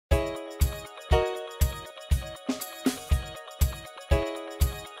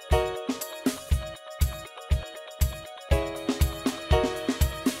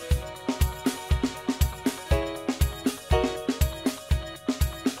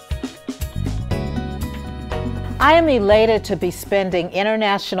I am elated to be spending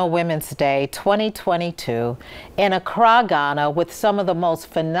International Women's Day 2022 in Accra, Ghana with some of the most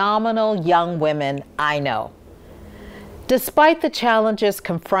phenomenal young women I know. Despite the challenges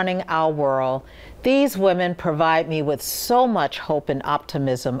confronting our world, these women provide me with so much hope and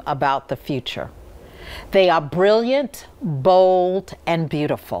optimism about the future. They are brilliant, bold, and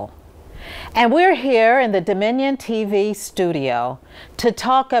beautiful. And we're here in the Dominion TV studio to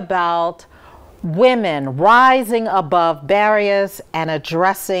talk about women rising above barriers and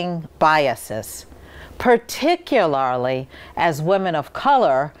addressing biases. Particularly as women of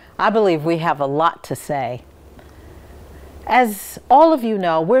color, I believe we have a lot to say. As all of you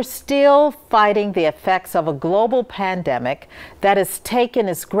know, we're still fighting the effects of a global pandemic that has taken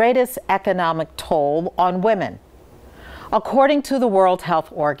its greatest economic toll on women. According to the World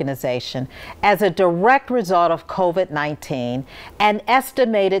Health Organization, as a direct result of COVID-19, an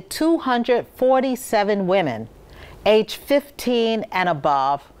estimated 247 women aged 15 and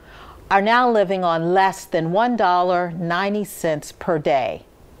above are now living on less than $1.90 per day.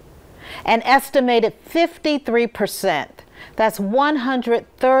 An estimated 53%, that's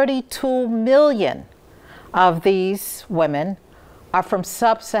 132 million of these women, are from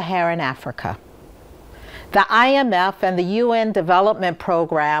sub-Saharan Africa. The IMF and the UN Development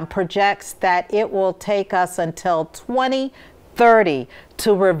Program projects that it will take us until 2030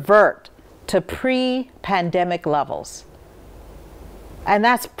 to revert to pre-pandemic levels. And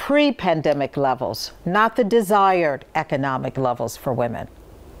that's pre-pandemic levels, not the desired economic levels for women.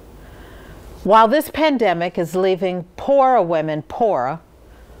 While this pandemic is leaving poorer women poorer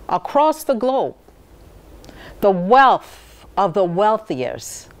across the globe, the wealth of the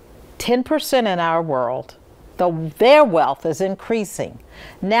wealthiest, 10% in our world, their wealth is increasing,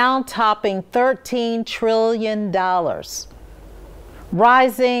 now topping $13 trillion,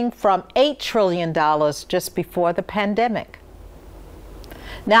 rising from $8 trillion just before the pandemic.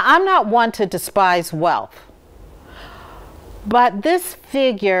 Now, I'm not one to despise wealth, but this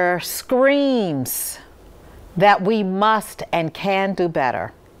figure screams that we must and can do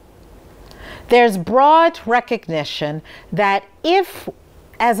better. There's broad recognition that if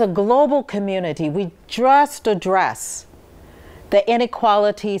as a global community, we just address the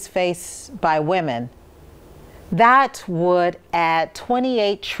inequalities faced by women, that would add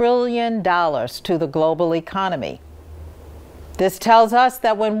 $28 trillion to the global economy. This tells us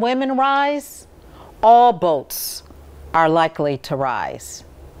that when women rise, all boats are likely to rise.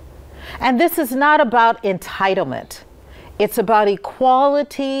 And this is not about entitlement. It's about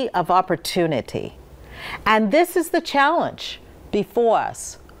equality of opportunity. And this is the challenge before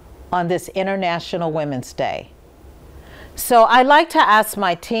us on this International Women's Day. So I'd like to ask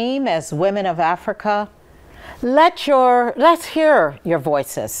my team as Women of Africa, let's hear your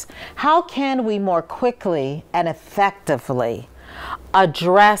voices. How can we more quickly and effectively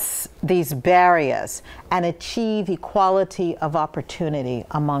address these barriers and achieve equality of opportunity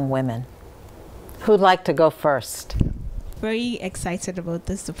among women? Who'd like to go first? Very excited about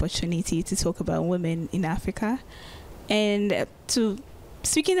this opportunity to talk about women in Africa. And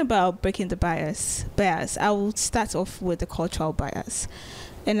speaking about breaking the bias, I will start off with the cultural bias.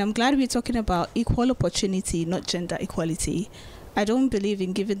 And I'm glad we're talking about equal opportunity, not gender equality. I don't believe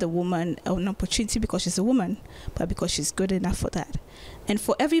in giving the woman an opportunity because she's a woman, but because she's good enough for that. And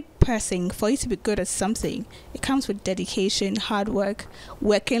for every person, for you to be good at something, it comes with dedication, hard work,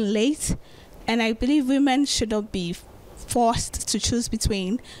 working late. And I believe women should not be forced to choose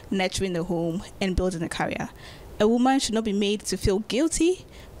between nurturing the home and building a career. A woman should not be made to feel guilty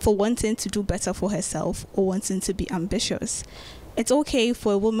for wanting to do better for herself or wanting to be ambitious. It's okay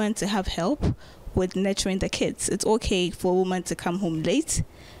for a woman to have help with nurturing the kids. It's okay for a woman to come home late.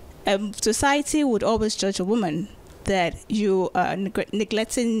 Society would always judge a woman that you are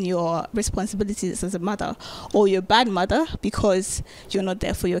neglecting your responsibilities as a mother, or you're a bad mother because you're not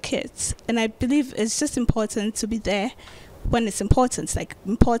there for your kids. And I believe it's just important to be there when it's important, like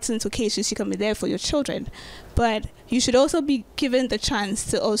important occasions, you can be there for your children. But you should also be given the chance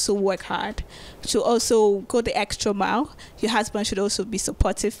to also work hard, to also go the extra mile. Your husband should also be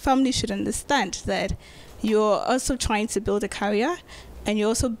supportive. Family should understand that you're also trying to build a career, and you're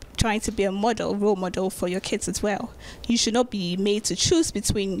also trying to be a role model for your kids as well. You should not be made to choose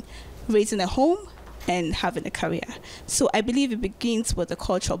between raising a home and having a career. So I believe it begins with the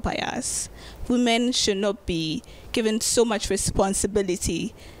cultural bias. Women should not be given so much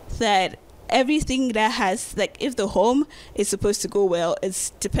responsibility that everything that has, like, if the home is supposed to go well,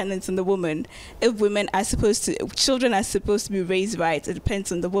 it's dependent on the woman. If children are supposed to be raised right, it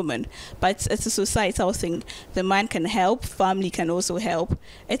depends on the woman. But it's a societal thing. The man can help, family can also help.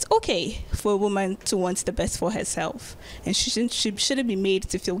 It's okay for a woman to want the best for herself, and she shouldn't be made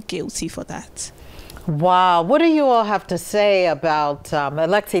to feel guilty for that. Wow. What do you all have to say about,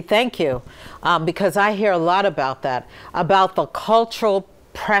 Alexi, thank you, because I hear a lot about that, about the cultural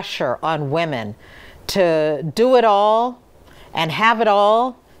pressure on women to do it all and have it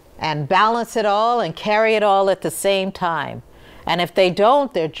all and balance it all and carry it all at the same time. And if they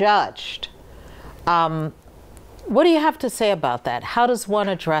don't, they're judged. What do you have to say about that? How does one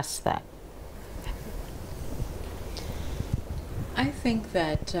address that? I think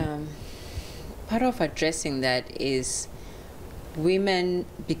that part of addressing that is women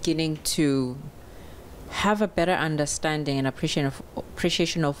beginning to have a better understanding and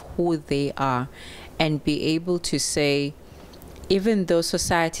appreciation of who they are, and be able to say, even though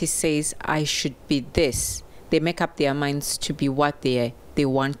society says I should be this, they make up their minds to be what they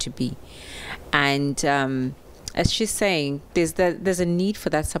want to be. And as she's saying, there's a need for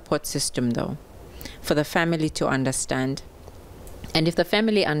that support system, though, for the family to understand. And if the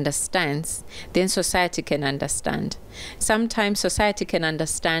family understands, then society can understand. Sometimes society can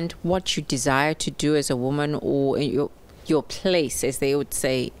understand what you desire to do as a woman, or in your place, as they would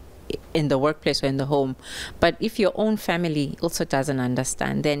say, in the workplace or in the home. But if your own family also doesn't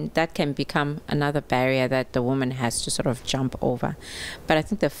understand, then that can become another barrier that the woman has to sort of jump over. But I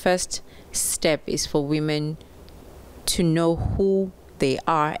think the first step is for women to know who they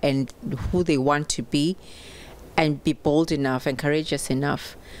are and who they want to be, and be bold enough and courageous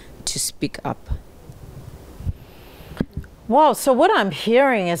enough to speak up. Wow, so what I'm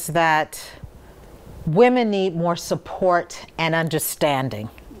hearing is that women need more support and understanding.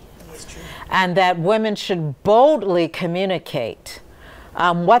 That's true. And that women should boldly communicate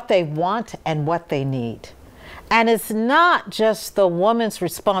what they want and what they need. And it's not just the woman's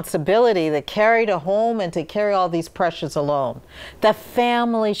responsibility to carry the home and to carry all these pressures alone. The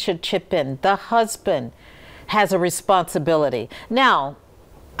family should chip in. The husband has a responsibility. Now,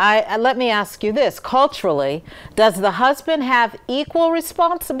 let me ask you this. Culturally, does the husband have equal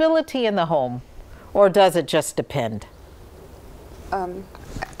responsibility in the home, or does it just depend?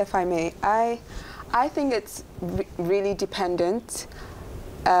 If I may, I think it's really dependent.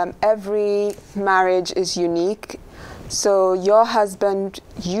 Every marriage is unique. So your husband,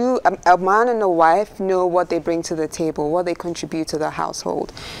 a man and a wife know what they bring to the table, what they contribute to the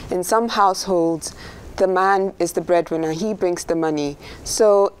household. In some households, the man is the breadwinner, he brings the money.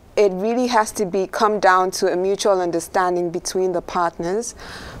 So it really has to come down to a mutual understanding between the partners,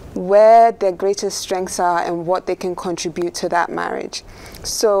 where their greatest strengths are and what they can contribute to that marriage.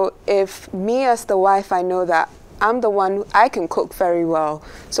 So if me as the wife, I know that I'm the one, I can cook very well,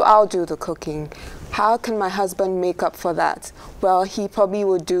 so I'll do the cooking. How can my husband make up for that? Well, he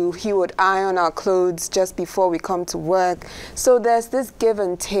would iron our clothes just before we come to work. So there's this give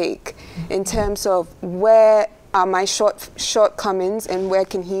and take in terms of where are my shortcomings and where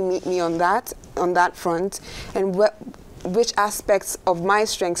can he meet me on that front, and which aspects of my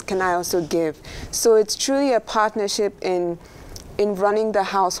strengths can I also give. So it's truly a partnership in running the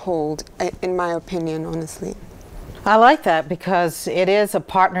household, in my opinion, honestly. I like that, because it is a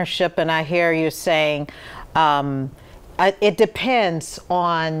partnership, and I hear you saying it depends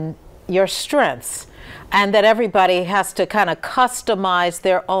on your strengths, and that everybody has to kind of customize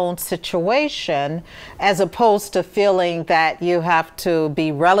their own situation, as opposed to feeling that you have to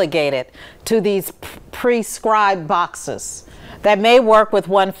be relegated to these prescribed boxes that may work with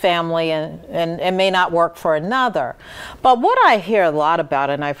one family and may not work for another. But what I hear a lot about,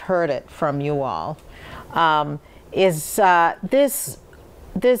 and I've heard it from you all, is this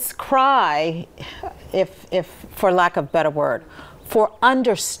cry, if for lack of a better word, for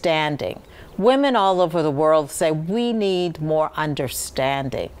understanding. Women all over the world say we need more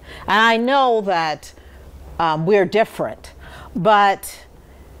understanding. And I know that we're different, but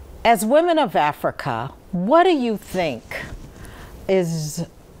as women of Africa, what do you think in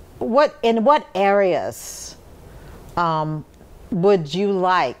what areas would you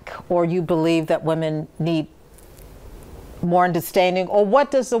like, or you believe that women need more understanding, or what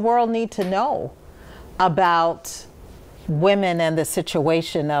does the world need to know about women and the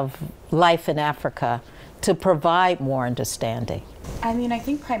situation of life in Africa to provide more understanding? I mean, I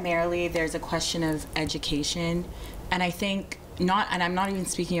think primarily there's a question of education, and I think and I'm not even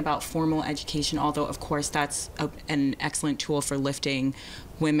speaking about formal education, although of course that's an excellent tool for lifting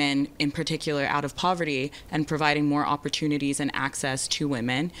women in particular out of poverty and providing more opportunities and access to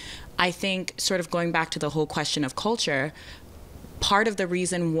women. I think, sort of going back to the whole question of culture, part of the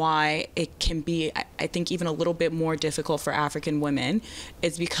reason why it can be, I think, even a little bit more difficult for African women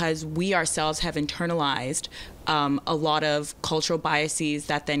is because we ourselves have internalized a lot of cultural biases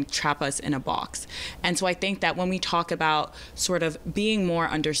that then trap us in a box. And so I think that when we talk about sort of being more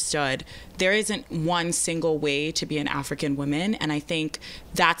understood, there isn't one single way to be an African woman. And I think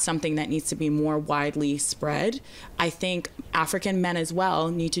that's something that needs to be more widely spread. I think African men as well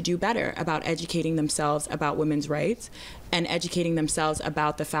need to do better about educating themselves about women's rights and educating themselves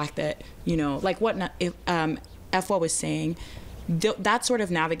about the fact that, you know, like what Efwa was saying, that sort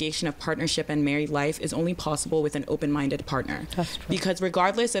of navigation of partnership and married life is only possible with an open-minded partner. That's true. Because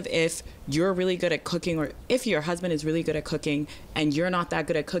regardless of if you're really good at cooking or if your husband is really good at cooking and you're not that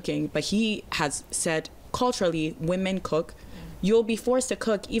good at cooking, but he has said culturally women cook, you'll be forced to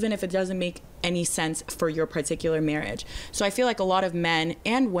cook even if it doesn't make any sense for your particular marriage. So I feel like a lot of men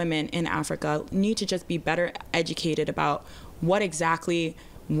and women in Africa need to just be better educated about what exactly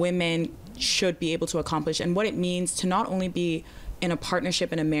women should be able to accomplish and what it means to not only be in a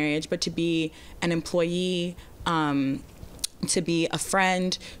partnership in a marriage, but to be an employee, to be a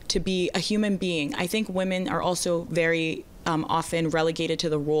friend, to be a human being. I think women are also very often relegated to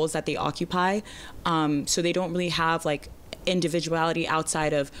the roles that they occupy. So they don't really have like individuality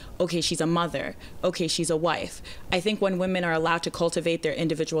outside of, okay, she's a mother, okay, she's a wife. I think when women are allowed to cultivate their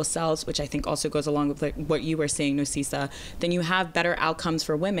individual selves, which I think also goes along with like what you were saying, Nosisa, then you have better outcomes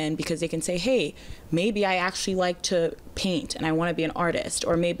for women because they can say, hey, maybe I actually like to paint and I want to be an artist,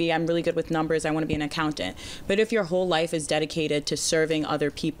 or maybe I'm really good with numbers, I want to be an accountant. But if your whole life is dedicated to serving other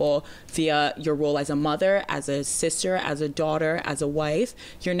people via your role as a mother, as a sister, as a daughter, as a wife,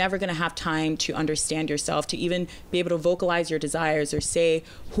 you're never going to have time to understand yourself, to even be able to vocalize your desires or say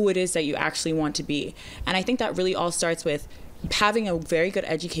who it is that you actually want to be. And I think that really all starts with having a very good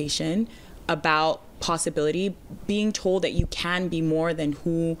education about possibility, being told that you can be more than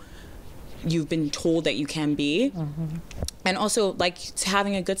who you've been told that you can be. Mm-hmm. And also like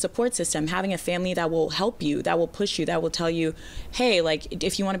having a good support system, having a family that will help you, that will push you, that will tell you, hey, like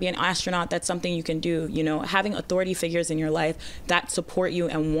if you want to be an astronaut, that's something you can do. You know, having authority figures in your life that support you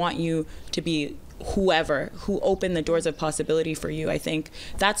and want you to be whoever, who open the doors of possibility for you. I think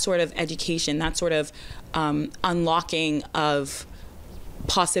that sort of education, that sort of unlocking of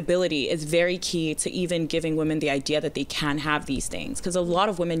possibility is very key to even giving women the idea that they can have these things, because a lot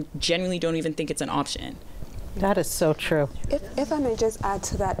of women genuinely don't even think it's an option. That is so true. If I may just add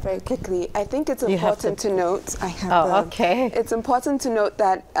to that very quickly, I think it's important to note. It's important to note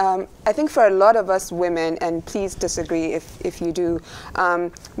that I think for a lot of us women, and please disagree if you do,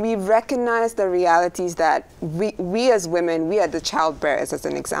 we recognize the realities that we as women, we are the child bearers, as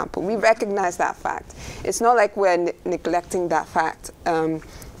an example. We recognize that fact. It's not like we're neglecting that fact.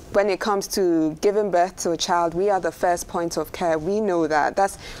 When it comes to giving birth to a child, we are the first point of care. We know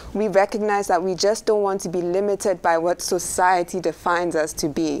that. We recognize that we just don't want to be limited by what society defines us to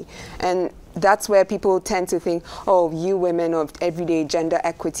be. And that's where people tend to think, oh, you women of everyday gender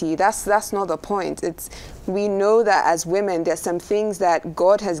equity. That's not the point. We know that as women, there's some things that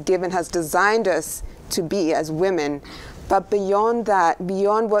God has designed us to be as women. But beyond that,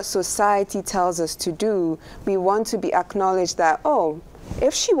 beyond what society tells us to do, we want to be acknowledged that, oh,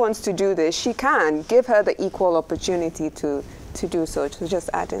 if she wants to do this, she can. Give her the equal opportunity to do so. To just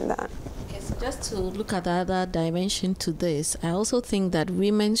add in that. Yes, just to look at the other dimension to this, I also think that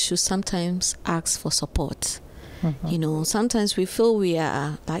women should sometimes ask for support. Mm-hmm. You know, sometimes we feel we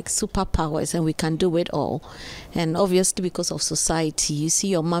are like superpowers and we can do it all. And obviously because of society, you see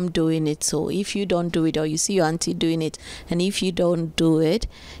your mom doing it. So if you don't do it, or you see your auntie doing it, and if you don't do it,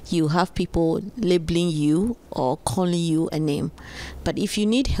 you have people labeling you or calling you a name. But if you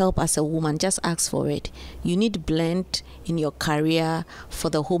need help as a woman, just ask for it. You need blend in your career, for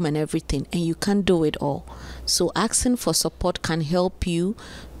the home and everything, and you can't do it all. So asking for support can help you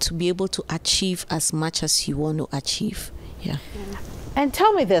to be able to achieve as much as you want to achieve. Yeah. And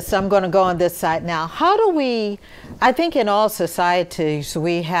tell me this, I'm going to go on this side now. How do we, I think in all societies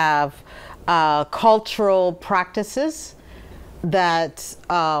we have cultural practices that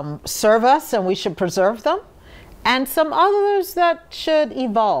serve us and we should preserve them, and some others that should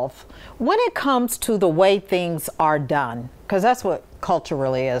evolve. When it comes to the way things are done, because that's what culture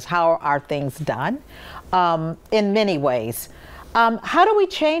really is, how are things done in many ways. How do we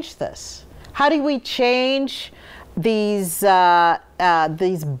change this? How do we change these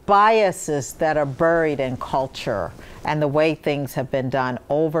biases that are buried in culture and the way things have been done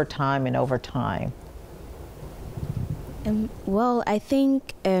over time and over time? Well, I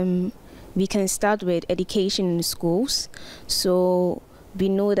think we can start with education in schools. So we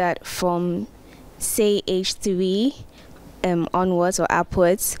know that from, say, age 3 onwards or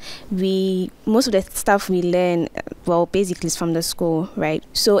upwards, most of the stuff we learn, well, basically is from the school, right?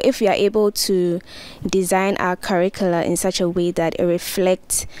 So if we are able to design our curricula in such a way that it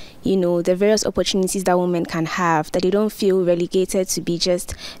reflects, you know, the various opportunities that women can have, that they don't feel relegated to be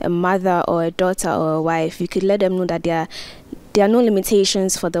just a mother or a daughter or a wife, we could let them know that there are no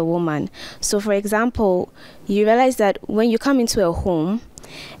limitations for the woman. So, for example, you realize that when you come into a home,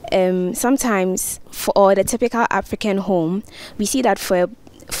 sometimes for the typical African home, we see that for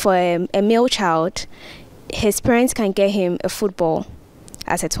a male child, his parents can get him a football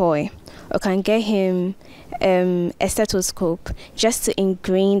as a toy, or can get him a stethoscope, just to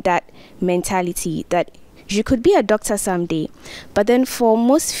ingrain that mentality that you could be a doctor someday. But then for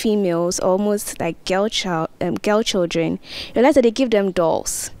most females, or most like girl children, you realize that they give them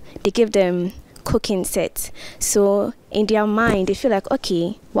dolls, they give them cooking sets. So in their mind, they feel like,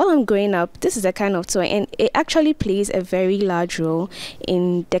 okay, while I'm growing up, this is the kind of toy. And it actually plays a very large role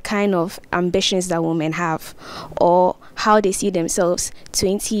in the kind of ambitions that women have, or how they see themselves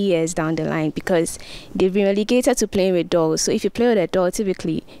 20 years down the line, because they've been relegated to playing with dolls. So if you play with a doll,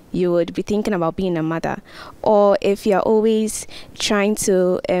 typically you would be thinking about being a mother. Or if you're always trying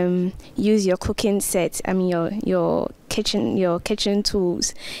to use your cooking set, I mean your kitchen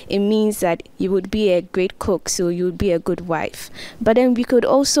tools, it means that you would be a great cook, so you would be a good wife. But then we could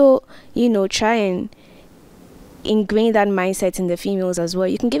also, you know, try and ingrain that mindset in the females as well.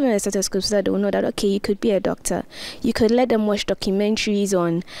 You can give them a stethoscope so that they will know that, okay, you could be a doctor. You could let them watch documentaries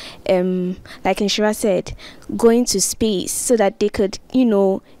on, like Inshira said, going to space, so that they could, you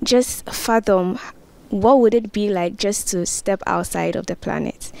know, just fathom what would it be like just to step outside of the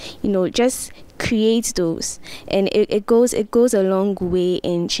planet. You know, just create those, and it goes a long way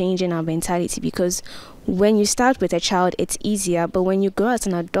in changing our mentality, because when you start with a child, it's easier, but when you grow as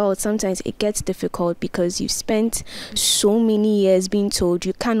an adult, sometimes it gets difficult because you've spent so many years being told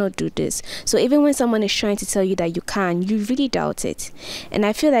you cannot do this. So even when someone is trying to tell you that you can, you really doubt it. And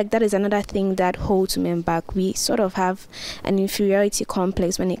I feel like that is another thing that holds men back. We sort of have an inferiority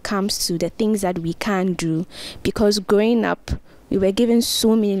complex when it comes to the things that we can do, because growing up, we were given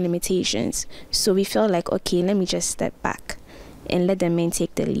so many limitations. So we felt like, okay, let me just step back and let the men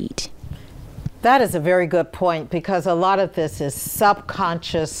take the lead. That is a very good point, because a lot of this is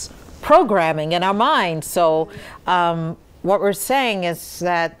subconscious programming in our mind. So what we're saying is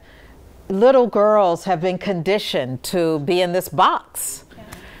that little girls have been conditioned to be in this box. Yeah.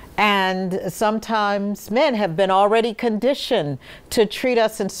 And sometimes men have been already conditioned to treat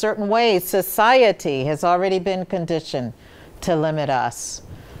us in certain ways. Society has already been conditioned to limit us.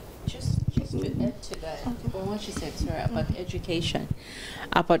 Just to add to that, what she said, sorry, about education.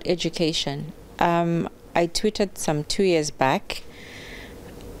 I tweeted some 2 years back.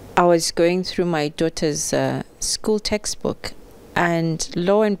 I was going through my daughter's school textbook, and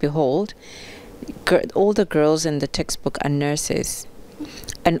lo and behold, all the girls in the textbook are nurses,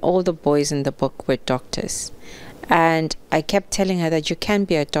 and all the boys in the book were doctors. And I kept telling her that you can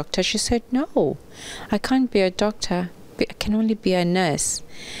be a doctor. She said, no, I can't be a doctor. I can only be a nurse.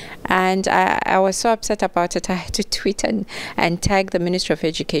 And I was so upset about it. I had to tweet and tag the Ministry of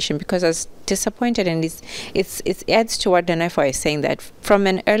Education, because I was disappointed. And it adds to what Danaifa is saying, that from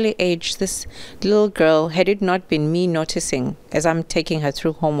an early age, this little girl, had it not been me noticing as I'm taking her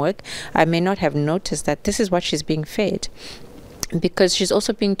through homework, I may not have noticed that this is what she's being fed. Because she's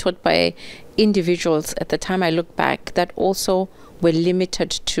also being taught by individuals at the time I look back that also were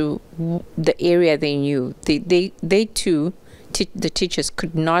limited to the area they knew. They too, the teachers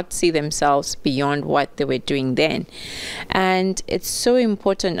could not see themselves beyond what they were doing then. And it's so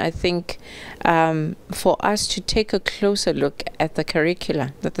important, I think, for us to take a closer look at the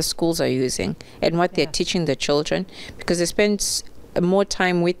curricula that the schools are using and what they're teaching the children, because they spend more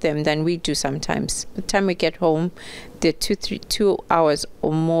time with them than we do sometimes. By the time we get home, they're 2 hours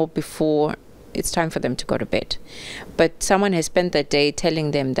or more before it's time for them to go to bed. But someone has spent the day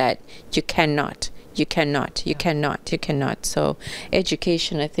telling them that you cannot. So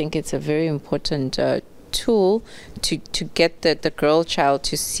education, I think it's a very important tool to get the girl child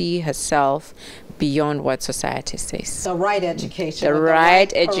to see herself beyond what society says. The right education. The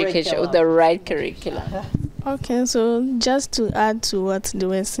right education with the right curriculum. Okay, so just to add to what they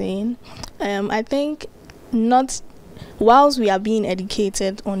were saying, I think not whilst we are being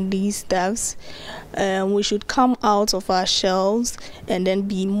educated on these stuffs, we should come out of our shells and then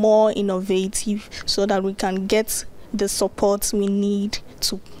be more innovative so that we can get the support we need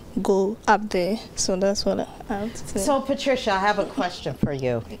to go up there. So that's what I have to say. So Patricia, I have a question for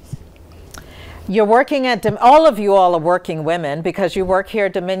you. You're working at, all of you all are working women because you work here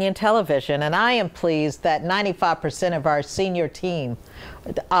at Dominion Television, and I am pleased that 95% of our senior team,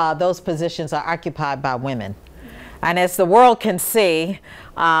 those positions are occupied by women. And as the world can see,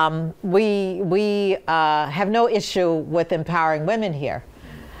 we have no issue with empowering women here.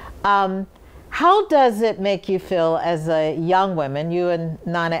 How does it make you feel as a young woman? You and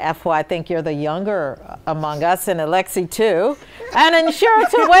Nana Efwa, I think you're the younger among us, and Alexi too, and Inshira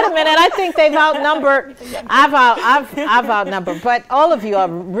too. Wait a minute, I think they've outnumbered. I've outnumbered, but all of you are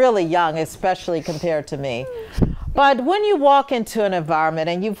really young, especially compared to me. But when you walk into an environment,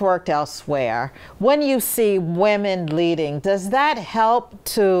 and you've worked elsewhere, when you see women leading, does that help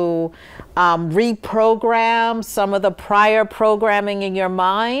to reprogram some of the prior programming in your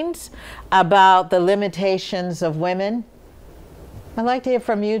minds about the limitations of women? I'd like to hear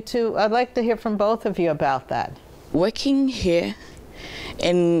from you too. I'd like to hear from both of you about that. Working here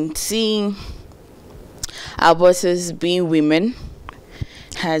and seeing our bosses being women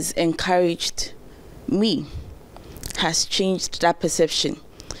has encouraged me, has changed that perception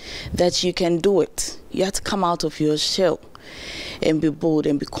that you can do it. You have to come out of your shell and be bold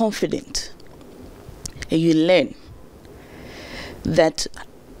and be confident. And you learn that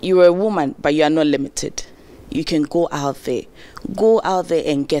you're a woman, but you are not limited. You can go out there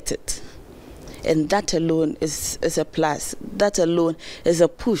and get it. And that alone is a plus. That alone is a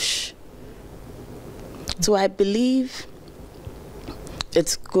push. So I believe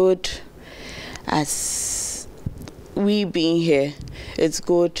it's good as we being here. It's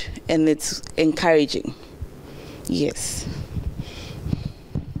good and it's encouraging. Yes.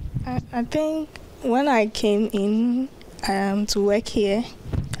 I think when I came in to work here,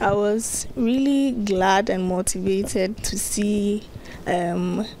 I was really glad and motivated to see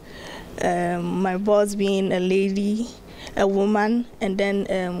my boss being a lady, a woman, and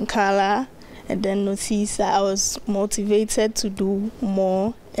then Carla, and then Notisa. I was motivated to do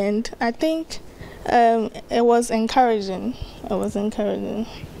more, and I think it was encouraging. It was encouraging.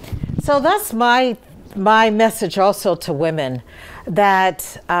 So that's my message also to women,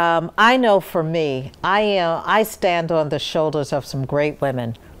 that I know for me, I stand on the shoulders of some great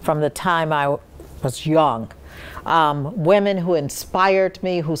women from the time I was young. Women who inspired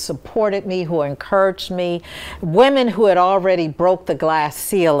me, who supported me, who encouraged me, women who had already broke the glass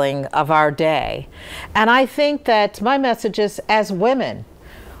ceiling of our day. And I think that my message is, as women,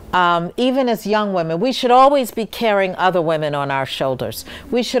 even as young women, we should always be carrying other women on our shoulders.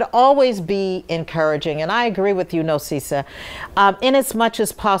 We should always be encouraging. And I agree with you, Nosisa. In as much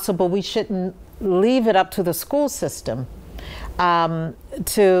as possible, we shouldn't leave it up to the school system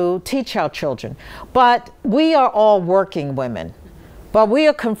to teach our children. But we are all working women. But we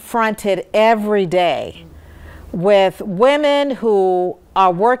are confronted every day with women who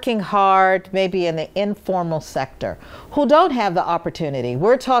are working hard, maybe in the informal sector, who don't have the opportunity.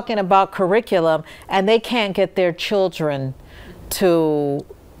 We're talking about curriculum, and they can't get their children into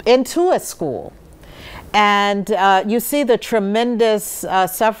a school. And you see the tremendous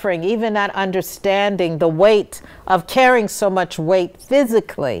suffering, even not understanding the weight of carrying so much weight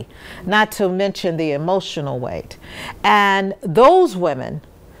physically, not to mention the emotional weight. And those women,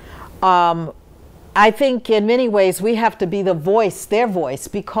 I think in many ways we have to be the voice, their voice,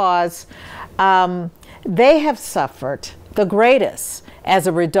 because they have suffered the greatest as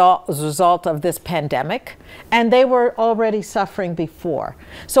a result of this pandemic, and they were already suffering before.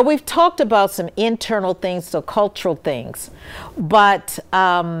 So we've talked about some internal things, so cultural things, but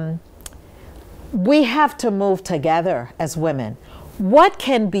we have to move together as women. What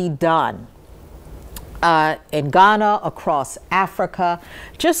can be done in Ghana, across Africa?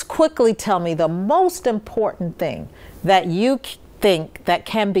 Just quickly tell me the most important thing that you think that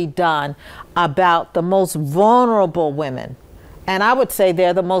can be done about the most vulnerable women. And I would say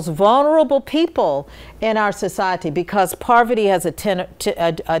they're the most vulnerable people in our society, because poverty has a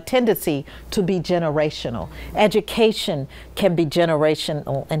tendency to be generational. Education can be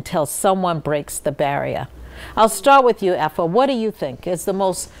generational until someone breaks the barrier. I'll start with you, Effa. What do you think is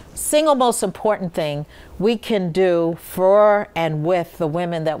the single most important thing we can do for and with the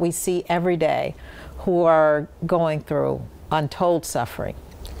women that we see every day who are going through untold suffering?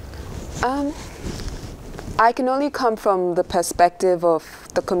 I can only come from the perspective of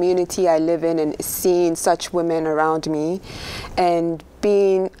the community I live in and seeing such women around me and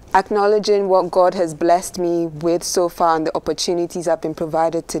acknowledging what God has blessed me with so far and the opportunities I've been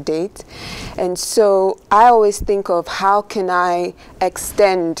provided to date. And so I always think of how can I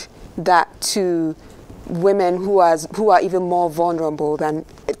extend that to women who are even more vulnerable than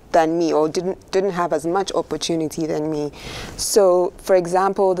me, or didn't have as much opportunity than me. So, for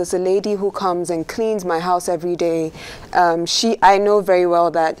example, there's a lady who comes and cleans my house every day. I know very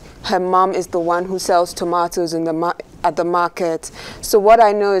well that her mom is the one who sells tomatoes at the market. So what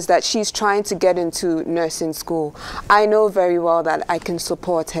I know is that she's trying to get into nursing school. I know very well that I can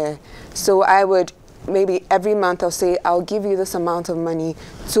support her. So I would maybe every month I'll say, I'll give you this amount of money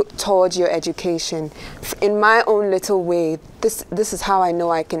towards your education. In my own little way, this is how I know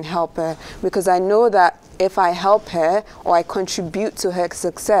I can help her, because I know that if I help her or I contribute to her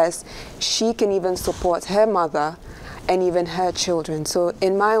success, she can even support her mother and even her children. So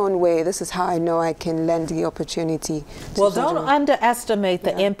in my own way, this is how I know I can lend the opportunity. Well, don't underestimate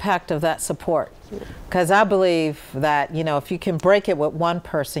the impact of that support. Because I believe that, you know, if you can break it with one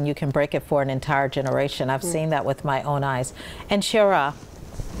person, you can break it for an entire generation. I've seen that with my own eyes. And Shira?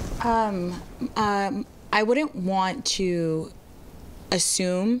 I wouldn't want to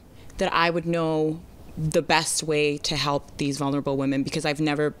assume that I would know the best way to help these vulnerable women, because I've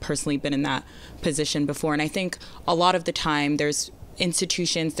never personally been in that position before. And I think a lot of the time there's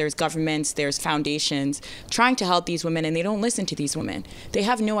institutions, there's governments, there's foundations trying to help these women, and they don't listen to these women. They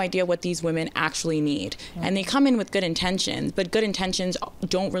have no idea what these women actually need. And they come in with good intentions, but good intentions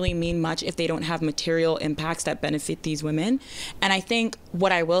don't really mean much if they don't have material impacts that benefit these women. And I think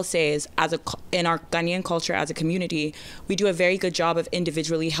what I will say is, in our Ghanaian culture as a community, we do a very good job of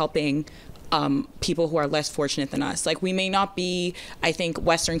individually helping people who are less fortunate than us. Like, we may not be, I think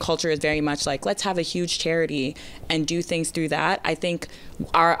Western culture is very much like, let's have a huge charity and do things through that. I think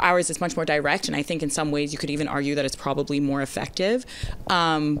ours is much more direct, and I think in some ways you could even argue that it's probably more effective.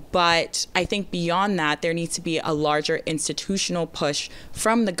 But I think beyond that, there needs to be a larger institutional push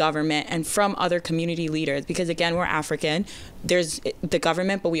from the government and from other community leaders, because again, we're African. There's the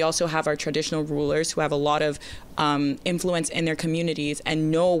government, but we also have our traditional rulers who have a lot of influence in their communities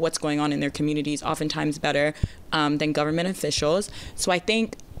and know what's going on in their communities oftentimes better than government officials. So I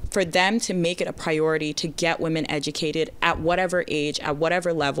think for them to make it a priority to get women educated at whatever age, at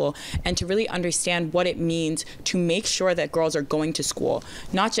whatever level, and to really understand what it means to make sure that girls are going to school.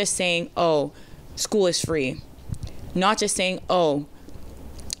 Not just saying, oh, school is free. Not just saying, oh,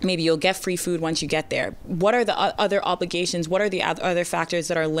 maybe you'll get free food once you get there. What are the other obligations? What are the other factors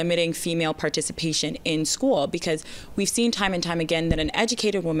that are limiting female participation in school? Because we've seen time and time again that an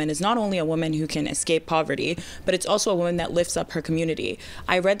educated woman is not only a woman who can escape poverty, but it's also a woman that lifts up her community.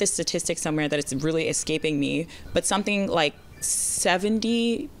 I read this statistic somewhere that it's really escaping me, but something like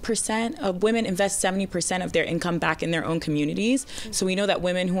 70% of women invest 70% of their income back in their own communities. So we know that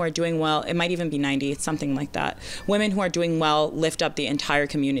women who are doing well, it might even be 90, it's something like that. Women who are doing well lift up the entire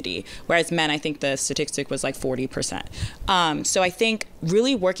community, whereas men, I think the statistic was like 40%. So I think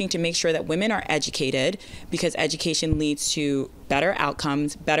really working to make sure that women are educated, because education leads to better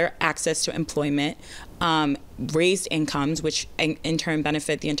outcomes, better access to employment, raised incomes, which in turn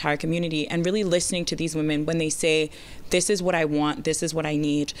benefit the entire community, and really listening to these women when they say, this is what I want, this is what I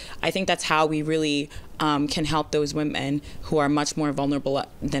need. I think that's how we really can help those women who are much more vulnerable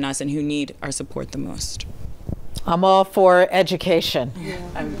than us and who need our support the most. I'm all for education. Yeah.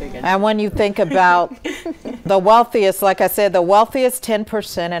 I'm big education. And when you think about the wealthiest, like I said, the wealthiest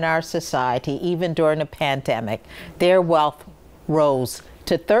 10% in our society, even during the pandemic, their wealth rose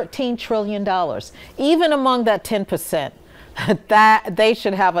to $13 trillion. Even among that 10%, that they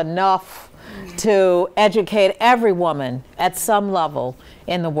should have enough to educate every woman at some level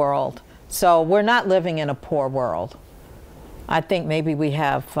in the world. So we're not living in a poor world. I think maybe we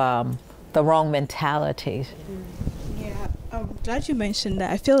have the wrong mentality. Yeah, I'm glad you mentioned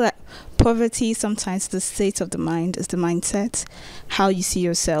that. I feel that poverty, sometimes the state of the mind is the mindset, how you see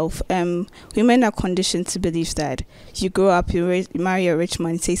yourself. Women are conditioned to believe that you grow up, you marry a rich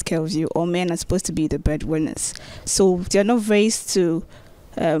man, he takes care of you, or men are supposed to be the breadwinners. So they're not raised to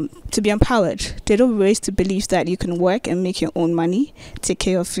be empowered. They're not raised to believe that you can work and make your own money, take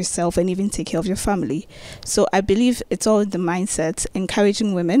care of yourself, and even take care of your family. So I believe it's all in the mindset,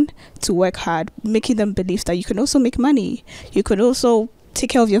 encouraging women to work hard, making them believe that you can also make money. You could also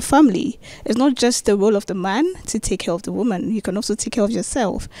take care of your family. It's not just the role of the man to take care of the woman. You can also take care of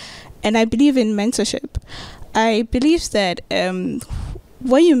yourself. And I believe in mentorship. I believe that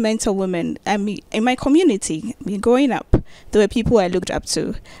when you mentor women, I mean, in my community, I mean, growing up, there were people I looked up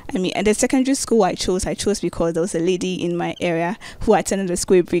to. I mean, and the secondary school I chose because there was a lady in my area who attended the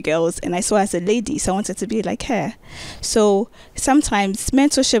school with three girls, and I saw her as a lady, so I wanted to be like her. So sometimes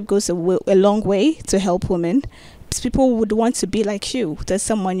mentorship goes a long way to help women. People would want to be like you. There's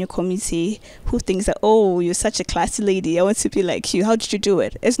someone in your community who thinks that, oh, you're such a classy lady, I want to be like you. How did you do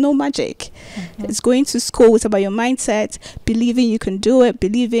it? It's no magic. It's going to school. It's about your mindset, believing you can do it,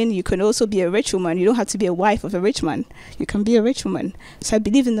 believing you can also be a rich woman. You don't have to be a wife of a rich man. You can be a rich woman. So I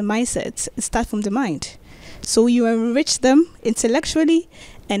believe in the mindset. It starts from the mind. So you enrich them intellectually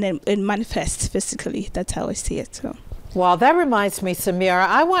and then it manifests physically. That's how I see it. So. Well, that reminds me, Samira,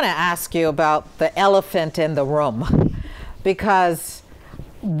 I want to ask you about the elephant in the room, because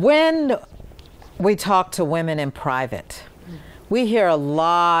when we talk to women in private, we hear a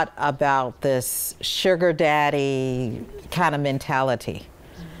lot about this sugar daddy kind of mentality.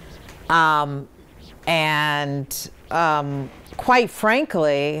 Quite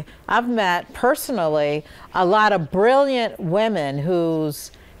frankly, I've met personally a lot of brilliant women whose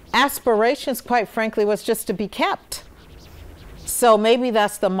aspirations, quite frankly, was just to be kept. So maybe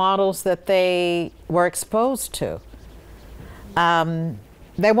that's the models that they were exposed to.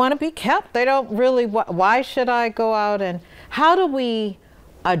 They want to be kept. They don't really, why should I go out and, how do we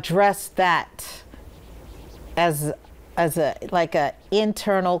address that as a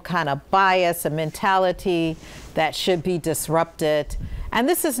internal kind of bias, a mentality that should be disrupted? And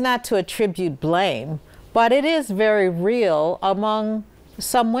this is not to attribute blame, but it is very real among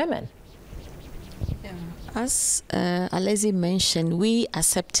some women. As Alesi mentioned, we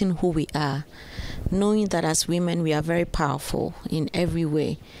accepting who we are, knowing that as women we are very powerful in every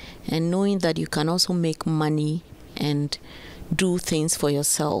way, and knowing that you can also make money and do things for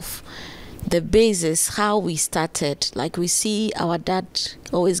yourself. The basis, how we started, like we see our dad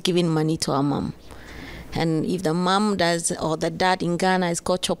always giving money to our mom. And if the mom does, or the dad in Ghana is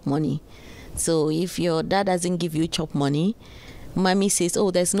called chop money. So if your dad doesn't give you chop money, mommy says,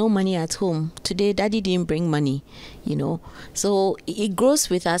 oh, there's no money at home. Today, daddy didn't bring money, you know. So it grows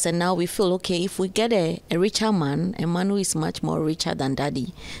with us, and now we feel, okay, if we get a richer man, a man who is much more richer than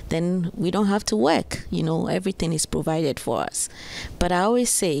daddy, then we don't have to work, you know, everything is provided for us. But I always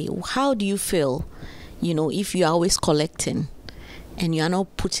say, how do you feel, you know, if you're always collecting and you're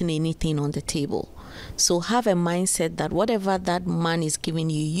not putting anything on the table? So have a mindset that whatever that man is giving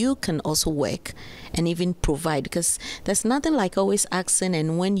you, you can also work and even provide, because there's nothing like always asking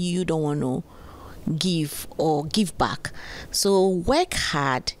and when you don't want to give or give back. So work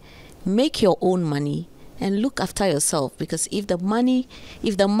hard, make your own money and look after yourself, because if the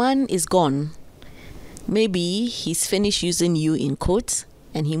man is gone, maybe he's finished using you in quotes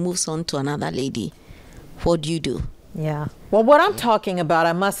and he moves on to another lady. What do? Yeah. Well, what I'm talking about,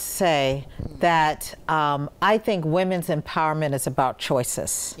 I must say that I think women's empowerment is about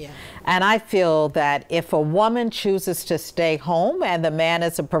choices. Yeah. And I feel that if a woman chooses to stay home and the man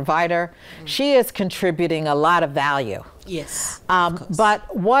is a provider, she is contributing a lot of value. Yes.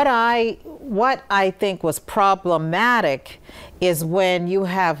 But what I think was problematic is when you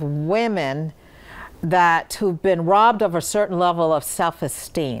have women who've been robbed of a certain level of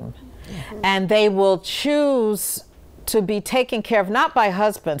self-esteem, and they will choose to be taken care of, not by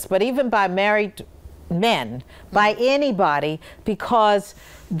husbands, but even by married men, by anybody, because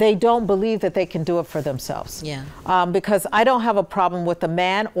they don't believe that they can do it for themselves. Yeah. Because I don't have a problem with a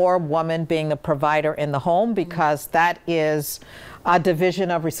man or woman being the provider in the home, because that is a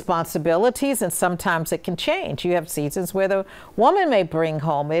division of responsibilities, and sometimes it can change. You have seasons where the woman may bring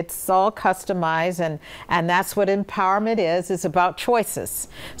home. It's all customized, and that's what empowerment is about choices.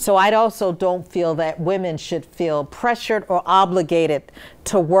 So I also don't feel that women should feel pressured or obligated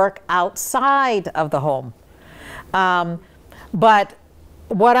to work outside of the home. But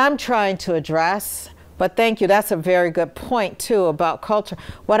what I'm trying to address, but thank you, that's a very good point too about culture.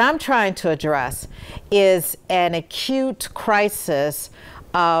 What I'm trying to address is an acute crisis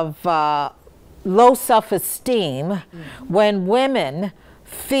of low self-esteem when women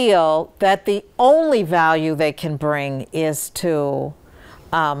feel that the only value they can bring is to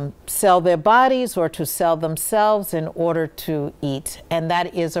sell their bodies or to sell themselves in order to eat. And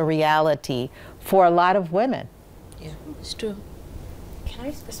that is a reality for a lot of women. Yeah, it's true. Can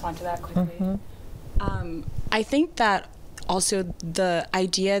I respond to that quickly? I think that also the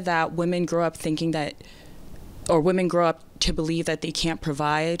idea that women grow up thinking that, or women grow up to believe that they can't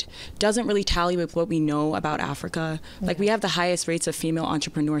provide, doesn't really tally with what we know about Africa. Like, we have the highest rates of female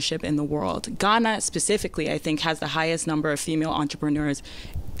entrepreneurship in the world. Ghana specifically, I think, has the highest number of female entrepreneurs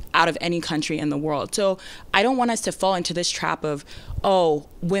out of any country in the world. So I don't want us to fall into this trap of, oh,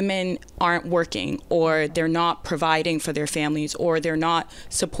 women aren't working, or they're not providing for their families, or they're not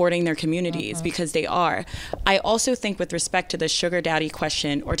supporting their communities, because they are. I also think with respect to the sugar daddy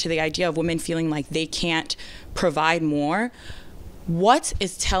question, or to the idea of women feeling like they can't provide more, what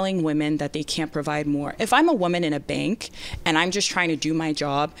is telling women that they can't provide more? If I'm a woman in a bank and I'm just trying to do my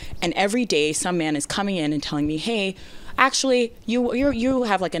job, and every day some man is coming in and telling me, hey, actually, you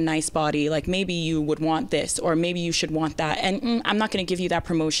have like a nice body, like maybe you would want this, or maybe you should want that, and I'm not going to give you that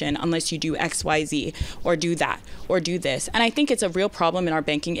promotion unless you do X, Y, Z, or do that, or do this. And I think it's a real problem in our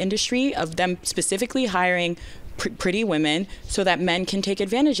banking industry of them specifically hiring pretty women so that men can take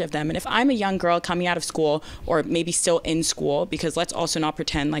advantage of them. And if I'm a young girl coming out of school, or maybe still in school, because let's also not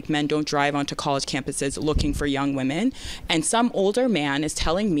pretend like men don't drive onto college campuses looking for young women, and some older man is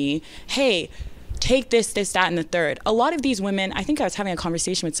telling me, hey, take this, that, and the third. A lot of these women, I think I was having a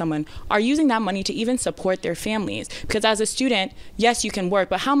conversation with someone, are using that money to even support their families. Because as a student, yes, you can work,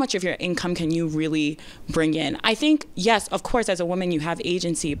 but how much of your income can you really bring in? I think, yes, of course, as a woman, you have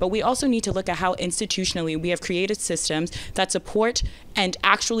agency, but we also need to look at how institutionally we have created systems that support and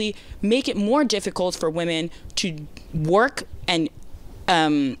actually make it more difficult for women to work and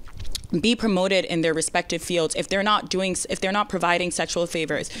be promoted in their respective fields if they're not providing sexual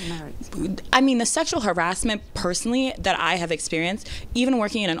favors. I mean, the sexual harassment personally that I have experienced, even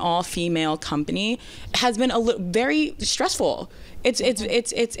working in an all-female company, has been very stressful.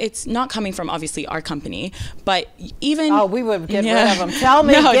 It's not coming from obviously our company, but even we would get rid of them. Tell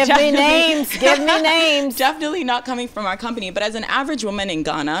me, give me names. Definitely not coming from our company. But as an average woman in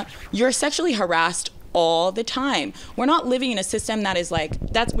Ghana, you're sexually harassed all the time. We're not living in a system that is like,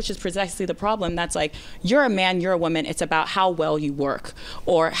 which is precisely the problem. That's like, you're a man, you're a woman. It's about how well you work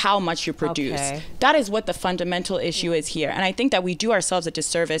or how much you produce. Okay. That is what the fundamental issue is here. And I think that we do ourselves a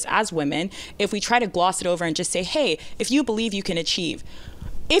disservice as women if we try to gloss it over and just say, hey, if you believe you can achieve.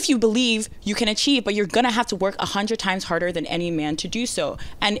 If you believe you can achieve, but you're gonna have to work 100 times harder than any man to do so.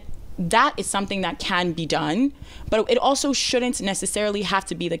 And that is something that can be done, but it also shouldn't necessarily have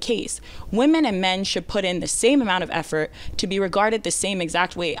to be the case. Women and men should put in the same amount of effort to be regarded the same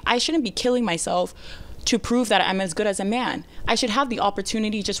exact way. I shouldn't be killing myself to prove that I'm as good as a man. I should have the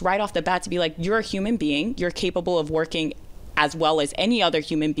opportunity just right off the bat to be like, you're a human being, you're capable of working as well as any other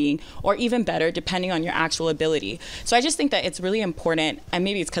human being, or even better, depending on your actual ability. So I just think that it's really important, and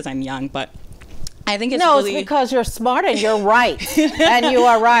maybe it's because I'm young, but I think it's it's because you're smart and you're right. And you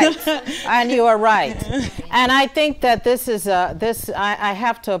are right. And you are right. And I think that this is I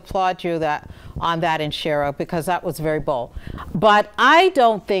have to applaud you on that, Inshira, because that was very bold. But I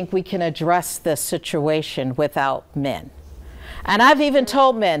don't think we can address this situation without men. And I've even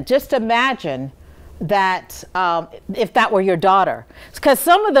told men, just imagine that if that were your daughter. Because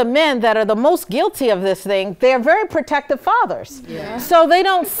some of the men that are the most guilty of this thing, they're very protective fathers. Yeah. So they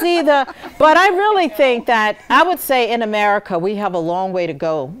don't see but I really think that, I would say in America, we have a long way to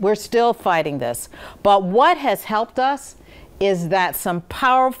go. We're still fighting this. But what has helped us is that some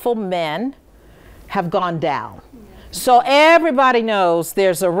powerful men have gone down. So everybody knows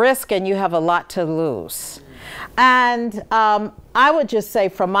there's a risk and you have a lot to lose. And I would just say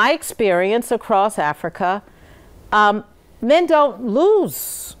from my experience across Africa, men don't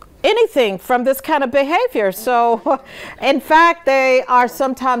lose anything from this kind of behavior. So in fact, they are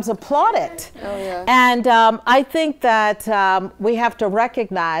sometimes applauded. Oh, yeah. And I think that we have to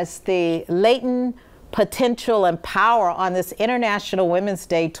recognize the latent potential and power on this International Women's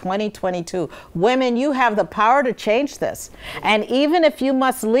Day 2022. Women, you have the power to change this. And even if you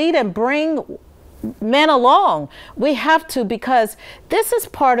must lead and bring men along, we have to, because this is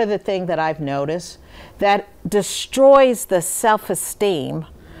part of the thing that I've noticed that destroys the self-esteem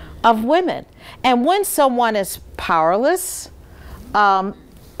of women. And when someone is powerless,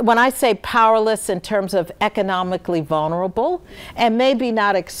 when I say powerless in terms of economically vulnerable and maybe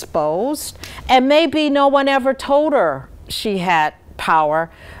not exposed, and maybe no one ever told her she had power,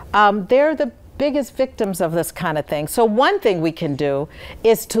 they're the biggest victims of this kind of thing. So one thing we can do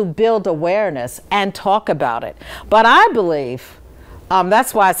is to build awareness and talk about it. But I believe,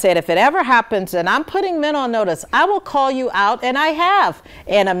 that's why I said if it ever happens, and I'm putting men on notice, I will call you out, and I have,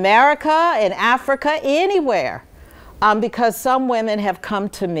 in America, in Africa, anywhere. Because some women have come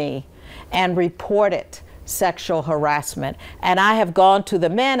to me and reported sexual harassment. And I have gone to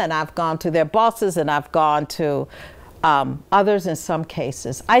the men, and I've gone to their bosses, and I've gone to others in some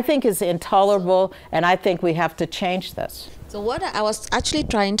cases. I think it's intolerable, and I think we have to change this. So what I was actually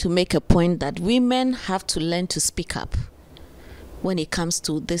trying to make a point that women have to learn to speak up. when it comes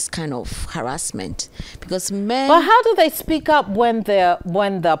to this kind of harassment, because men. But how do they speak up when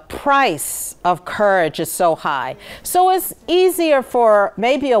the price of courage is so high? So it's easier for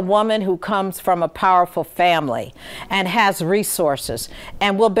maybe a woman who comes from a powerful family and has resources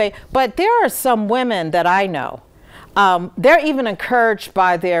and will be. But there are some women that I know. They're even encouraged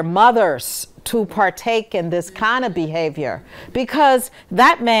by their mothers to partake in this kind of behavior because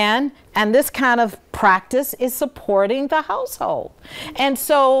that man and this kind of practice is supporting the household. And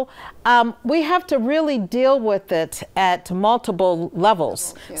so we have to really deal with it at multiple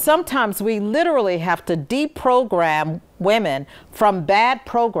levels. Sometimes we literally have to deprogram women from bad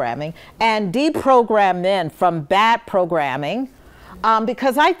programming and deprogram men from bad programming,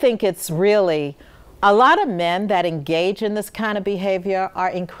 because I think it's really a lot of men that engage in this kind of behavior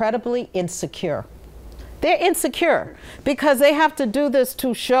are incredibly insecure. They're insecure because they have to do this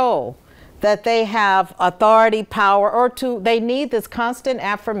to show that they have authority, power, or they need this constant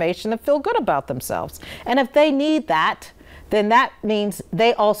affirmation to feel good about themselves. And if they need that, then that means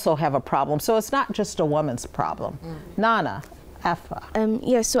they also have a problem. So it's not just a woman's problem. Nana.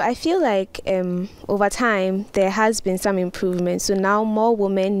 Yeah, so I feel like over time there has been some improvement. So now more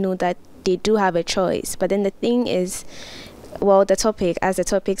women know that they do have a choice. But then the thing is, well, the topic, as the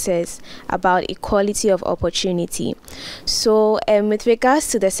topic says, about equality of opportunity. So with regards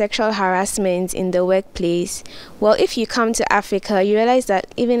to the sexual harassment in the workplace, well, if you come to Africa, you realize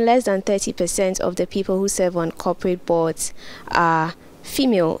that even less than 30% of the people who serve on corporate boards are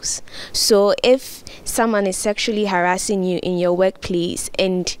females. So if someone is sexually harassing you in your workplace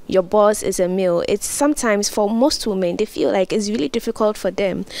and your boss is a male, it's sometimes, for most women, they feel like it's really difficult for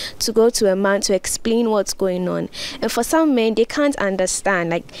them to go to a man to explain what's going on. And for some men, they can't understand.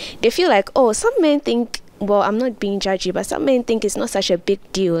 Like, they feel like, oh, some men think, well, I'm not being judgy, but some men think it's not such a big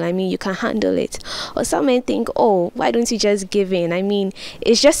deal. I mean, you can handle it. Or some men think, oh, why don't you just give in? I mean,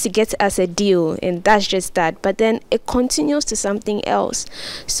 it's just to get us a deal, and that's just that. But then it continues to something else.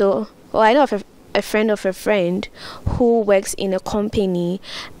 So, well, I know of a friend of a friend who works in a company,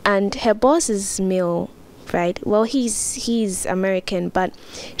 and her boss is male, right? Well, he's American, but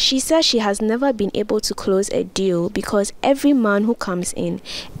she says she has never been able to close a deal because every man who comes in,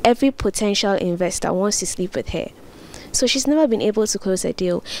 every potential investor wants to sleep with her. So she's never been able to close a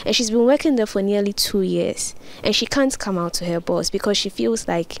deal, and she's been working there for nearly 2 years, and she can't come out to her boss because she feels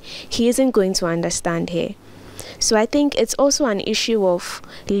like he isn't going to understand her. So I think it's also an issue of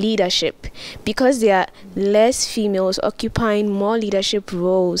leadership, because there are less females occupying more leadership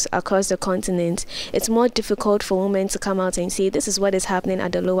roles across the continent. It's more difficult for women to come out and say this is what is happening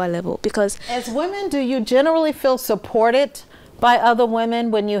at the lower level. Because as women, do you generally feel supported by other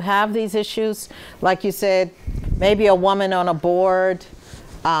women when you have these issues? Like you said, maybe a woman on a board.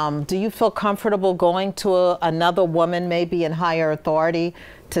 Do you feel comfortable going to another woman, maybe in higher authority,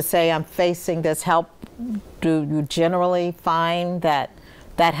 to say, I'm facing this help? Do you generally find that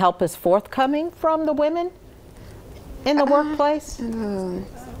that help is forthcoming from the women in the workplace?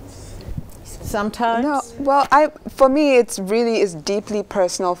 Sometimes? No, well, for me, it's deeply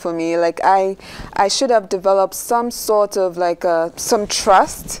personal for me. Like, I should have developed some sort of like some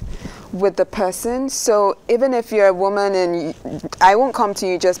trust with the person. So even if you're a woman, and I won't come to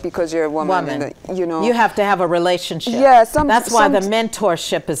you just because you're a woman. You know, you have to have a relationship. Yeah, that's why the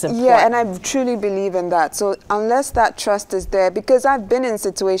mentorship is important. Yeah, and I truly believe in that. So unless that trust is there, because I've been in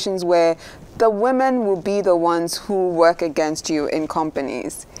situations where the women will be the ones who work against you in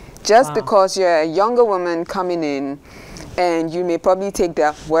companies, just because you're a younger woman coming in, and you may probably take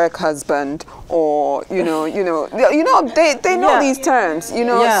their work husband, or they know these terms, you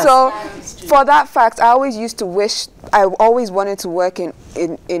know. Yes. So for that fact, I always used to wish, I always wanted to work in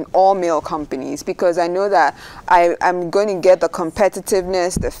all male companies, because I know that I'm going to get the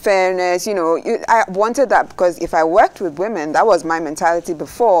competitiveness, the fairness, you know. I wanted that, because if I worked with women, that was my mentality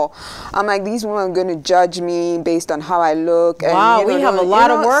before. I'm like, these women are going to judge me based on how I look. Wow, and, we have a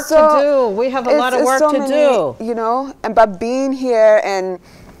lot of work to do. We have a lot of work to do. You know, but being here and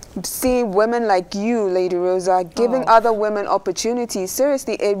seeing women like you, Lady Rosa, giving other women opportunities,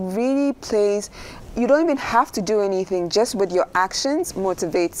 seriously, it really plays. You don't even have to do anything, just with your actions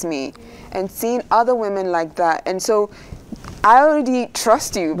motivates me. And seeing other women like that. And so I already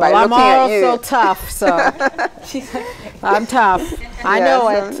trust you by looking at you. I'm also tough, so I'm tough. I know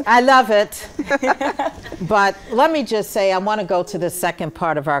it. I love it. But let me just say, I want to go to the second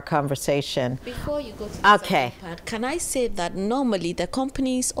part of our conversation. Before you go to the second part, can I say that normally the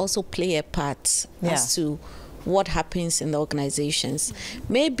companies also play a part as to what happens in the organizations.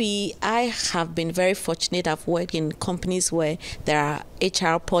 Maybe I have been very fortunate. I've worked in companies where there are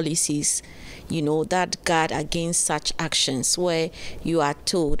HR policies, you know, that guard against such actions where you are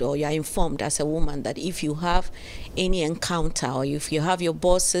told or you are informed as a woman that if you have any encounter or if you have your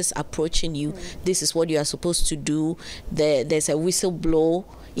bosses approaching you, this is what you are supposed to do. There's a whistleblower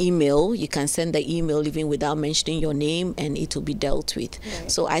email. You can send the email even without mentioning your name, and it will be dealt with.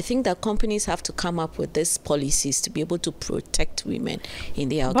 Right. So I think that companies have to come up with these policies to be able to protect women in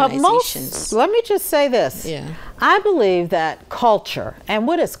their organizations. But let me just say this. Yeah. I believe that culture, and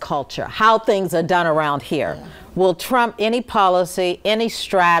what is culture? How things are done around here, will trump any policy, any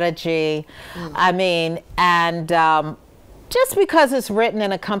strategy. I mean, and just because it's written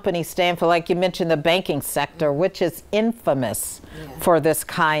in a company stand for, like you mentioned, the banking sector, which is infamous for this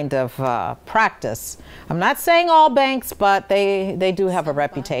kind of practice. I'm not saying all banks, but they do have a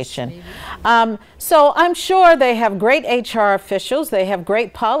reputation. So I'm sure they have great HR officials, they have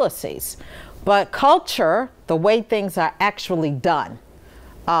great policies, but culture, the way things are actually done,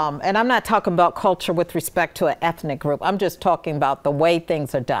 and I'm not talking about culture with respect to an ethnic group. I'm just talking about the way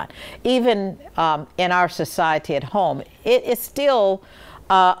things are done. Even in our society at home, it is still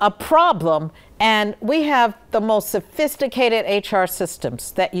a problem. And we have the most sophisticated HR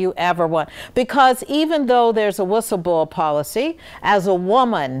systems that you ever want. Because even though there's a whistleblower policy, as a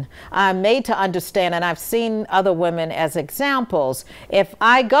woman, I'm made to understand, and I've seen other women as examples, if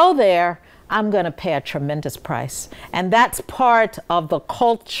I go there, I'm going to pay a tremendous price. And that's part of the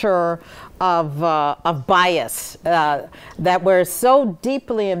culture of bias, that we're so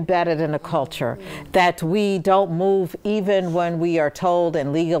deeply embedded in a culture that we don't move even when we are told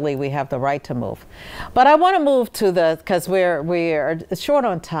and legally we have the right to move. But I want to move to because we're short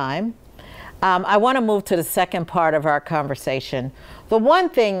on time, I want to move to the second part of our conversation. The one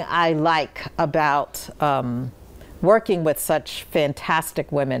thing I like about working with such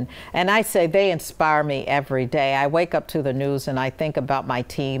fantastic women, and I say they inspire me every day. I wake up to the news and I think about my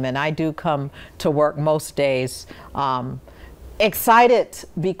team, and I do come to work most days excited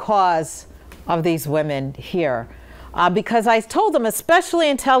because of these women here. Because I told them, especially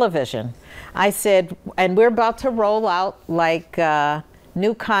in television, I said, and we're about to roll out like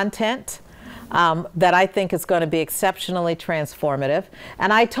new content that I think is going to be exceptionally transformative.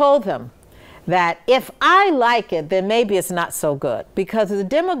 And I told them that if I like it, then maybe it's not so good, because the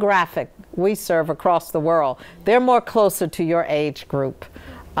demographic we serve across the world, they're more closer to your age group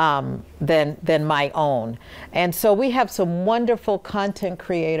than my own. And so we have some wonderful content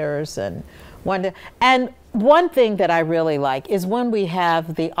creators and one thing that I really like is when we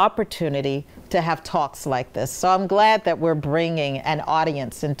have the opportunity to have talks like this. So I'm glad that we're bringing an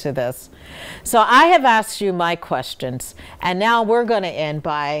audience into this. So I have asked you my questions, and now we're going to end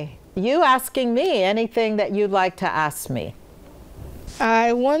by you asking me anything that you'd like to ask me.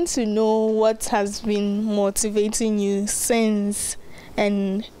 I want to know what has been motivating you since,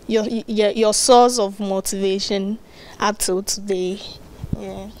 and your source of motivation up till today.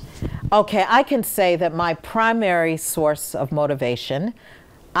 Yeah. Okay, I can say that my primary source of motivation,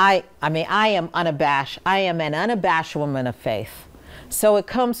 I mean, I am unabashed. I am an unabashed woman of faith. So it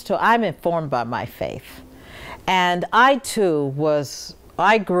comes to, I'm informed by my faith. And I too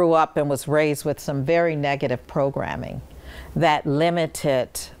I grew up and was raised with some very negative programming that limited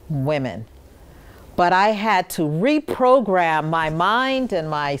women. But I had to reprogram my mind and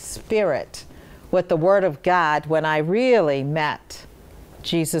my spirit with the Word of God when I really met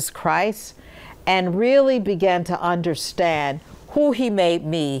Jesus Christ and really began to understand who He made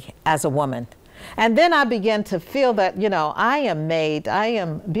me as a woman. And then I began to feel that, you know, I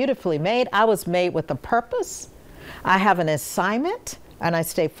am beautifully made. I was made with a purpose. I have an assignment, and I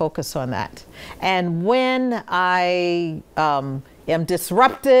stay focused on that. And when I am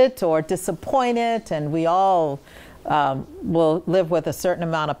disrupted or disappointed, and we all will live with a certain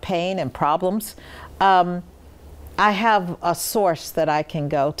amount of pain and problems, I have a source that I can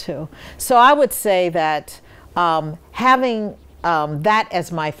go to. So I would say that having that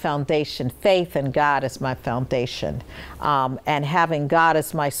as my foundation, faith in God as my foundation, and having God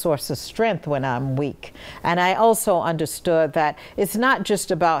as my source of strength when I'm weak. And I also understood that it's not just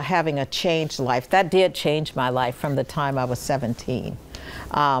about having a changed life. That did change my life from the time I was 17.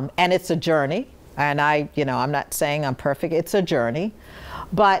 And it's a journey. And I'm not saying I'm perfect. It's a journey.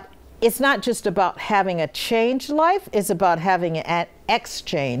 But it's not just about having a changed life, it's about having an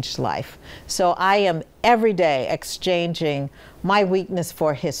exchanged life. So I am every day exchanging my weakness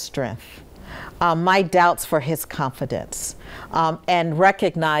for His strength, my doubts for His confidence, and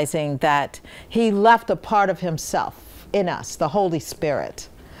recognizing that He left a part of Himself in us, the Holy Spirit,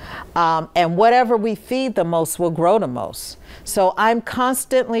 And whatever we feed the most will grow the most. So I'm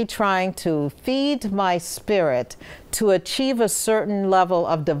constantly trying to feed my spirit to achieve a certain level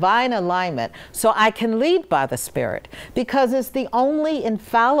of divine alignment so I can lead by the Spirit, because it's the only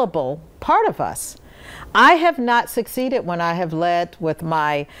infallible part of us. I have not succeeded when I have led with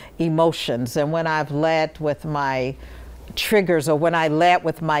my emotions, and when I've led with my triggers, or when I led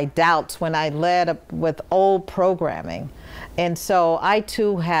with my doubts, when I led with old programming. And so I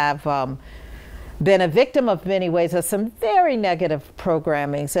too have been a victim of many ways of some very negative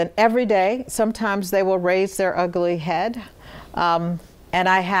programmings. And every day, sometimes they will raise their ugly head. And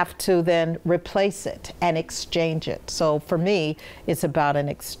I have to then replace it and exchange it. So for me, it's about an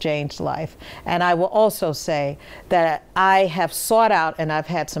exchange life. And I will also say that I have sought out, and I've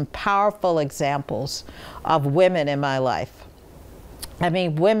had some powerful examples of women in my life. I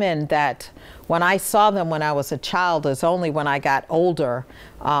mean, women that when I saw them when I was a child, it's only when I got older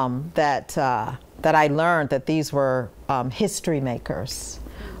that I learned that these were history makers.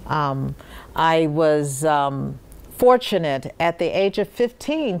 I was fortunate at the age of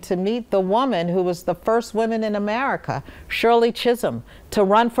 15 to meet the woman who was the first woman in America, Shirley Chisholm, to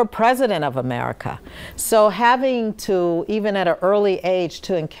run for president of America. So having to, even at an early age,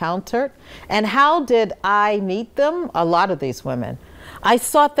 to encounter, and how did I meet them? A lot of these women, I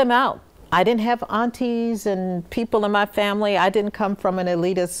sought them out. I didn't have aunties and people in my family. I didn't come from an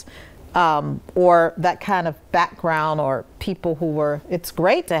elitist or that kind of background, or people who were, it's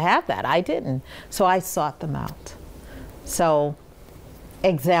great to have that. I didn't. So I sought them out. So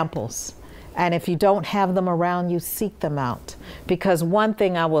examples. And if you don't have them around you, seek them out. Because one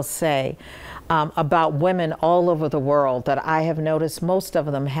thing I will say about women all over the world that I have noticed, most of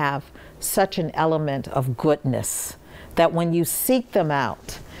them have such an element of goodness that when you seek them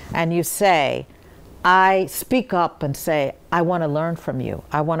out and you say, I speak up and say, I want to learn from you.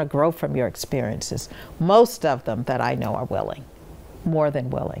 I want to grow from your experiences. Most of them that I know are willing, more than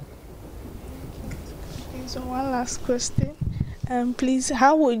willing. Okay, so one last question. Please,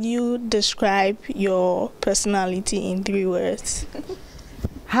 how would you describe your personality in 3 words?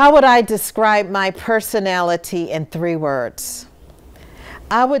 How would I describe my personality in 3 words?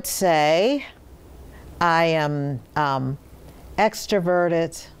 I would say I am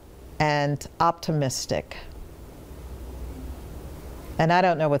extroverted and optimistic. And I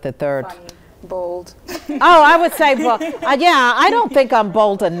don't know what the third. Funny, bold. Oh, I would say, well, yeah, I don't think I'm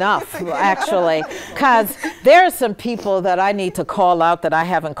bold enough, actually, because there are some people that I need to call out that I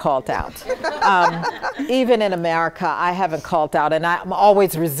haven't called out. Even in America, I haven't called out, and I'm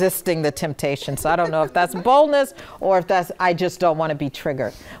always resisting the temptation. So I don't know if that's boldness or if that's, I just don't want to be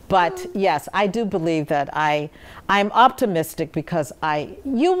triggered. But yes, I do believe that I'm optimistic because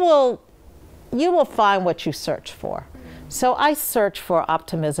you will find what you search for. So I search for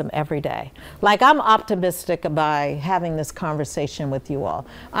optimism every day. Like, I'm optimistic by having this conversation with you all.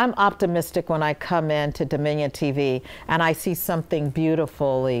 I'm optimistic when I come into Dominion TV and I see something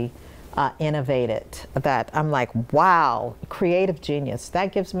beautifully innovated that I'm like, wow, creative genius.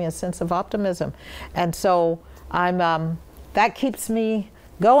 That gives me a sense of optimism. And so that keeps me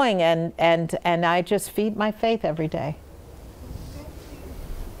going, and I just feed my faith every day.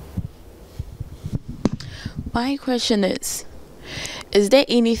 My question is there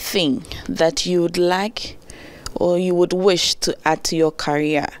anything that you would like or you would wish to add to your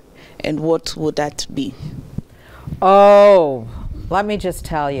career, and what would that be? Oh, let me just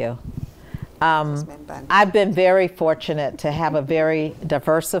tell you. I've been very fortunate to have a very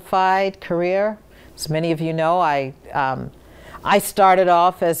diversified career. As many of you know, I started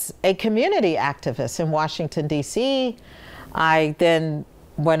off as a community activist in Washington, D.C. I then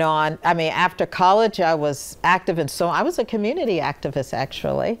went on, after college, I was active in, so I was a community activist,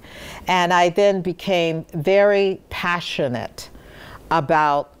 actually. And I then became very passionate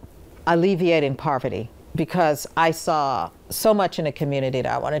about alleviating poverty, because I saw so much in the community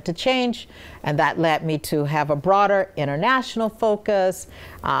that I wanted to change, and that led me to have a broader international focus.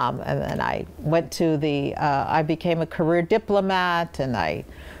 And then I went to I became a career diplomat, and I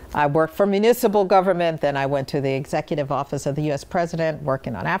worked for municipal government. Then I went to the executive office of the U.S. President,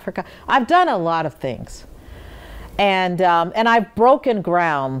 working on Africa. I've done a lot of things. And I've broken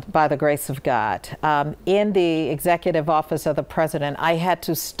ground, by the grace of God. In the executive office of the President, I had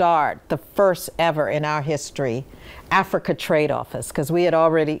to start the first ever in our history Africa Trade Office, because we had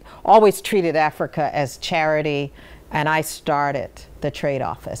always treated Africa as charity, and I started the trade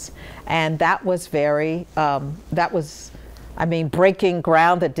office. And that was breaking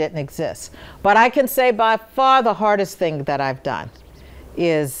ground that didn't exist. But I can say by far the hardest thing that I've done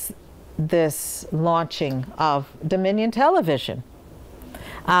is this launching of Dominion Television.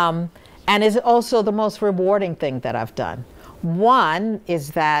 And it's also the most rewarding thing that I've done. One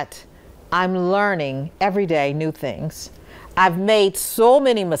is that I'm learning every day new things. I've made so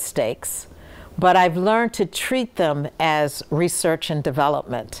many mistakes, but I've learned to treat them as research and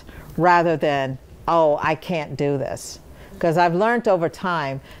development rather than, oh, I can't do this. Because I've learned over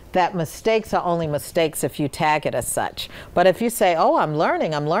time that mistakes are only mistakes if you tag it as such. But if you say, oh, I'm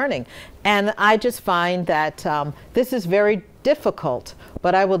learning. And I just find that this is very difficult,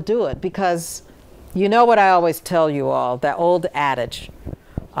 but I will do it because you know what I always tell you all, that old adage,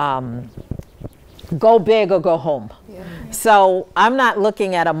 go big or go home. Yeah. So I'm not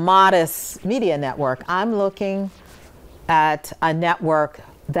looking at a modest media network. I'm looking at a network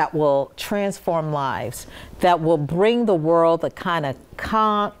that will transform lives, that will bring the world the kind of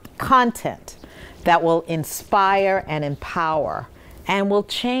content that will inspire and empower and will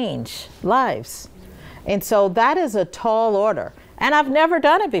change lives. And so that is a tall order. And I've never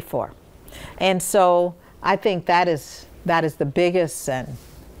done it before. And so I think that is the biggest and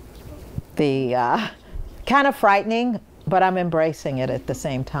the kind of frightening, but I'm embracing it at the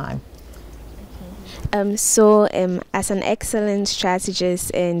same time. As an excellent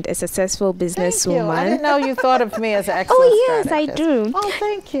strategist and a successful businesswoman. I didn't know you thought of me as an excellent strategist. I do. Oh,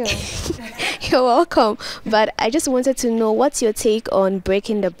 thank you. You're welcome. But I just wanted to know, what's your take on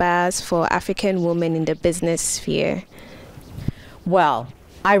breaking the bars for African women in the business sphere? Well,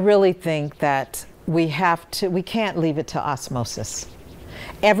 I really think that we can't leave it to osmosis.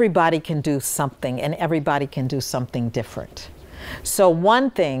 Everybody can do something, and everybody can do something different. So one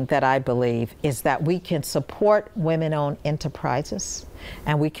thing that I believe is that we can support women-owned enterprises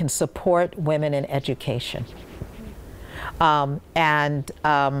and we can support women in education.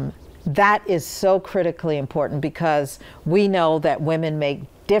 That is so critically important because we know that women make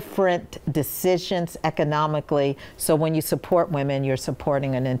different decisions economically. So when you support women, you're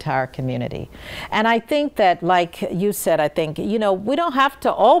supporting an entire community. And I think that, like you said, I think, we don't have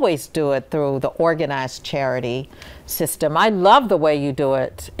to always do it through the organized charity system. I love the way you do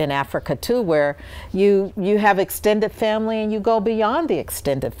it in Africa too, where you have extended family and you go beyond the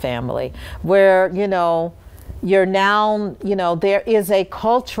extended family, where, you're now, there is a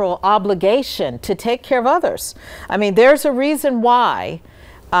cultural obligation to take care of others. I mean, there's a reason why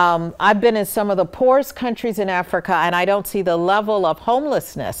I've been in some of the poorest countries in Africa and I don't see the level of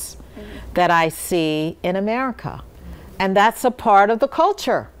homelessness that I see in America. And that's a part of the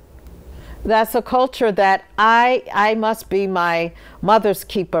culture. That's a culture that I must be my mother's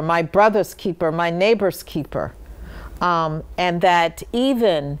keeper, my brother's keeper, my neighbor's keeper. And that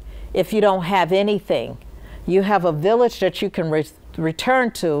even if you don't have anything, you have a village that you can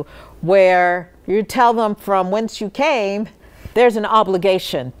return to where you tell them from whence you came, there's an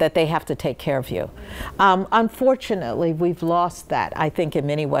obligation that they have to take care of you. Unfortunately, we've lost that, I think, in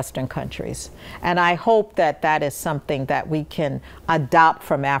many Western countries. And I hope that that is something that we can adopt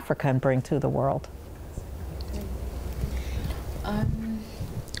from Africa and bring to the world.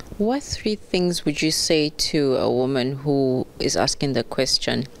 What 3 things would you say to a woman who is asking the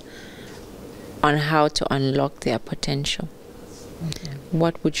question on how to unlock their potential?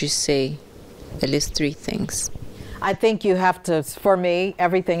 What would you say? At least 3 things. I think you have to, for me,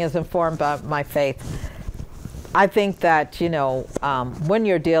 everything is informed by my faith. I think that, when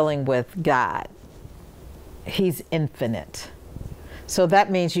you're dealing with God, He's infinite. So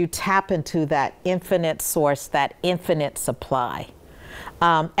that means you tap into that infinite source, that infinite supply.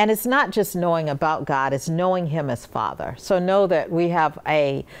 And it's not just knowing about God, it's knowing Him as Father. So know that we have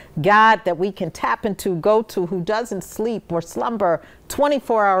a God that we can tap into, go to, who doesn't sleep or slumber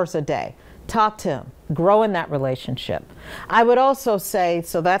 24 hours a day. Talk to Him, grow in that relationship. I would also say,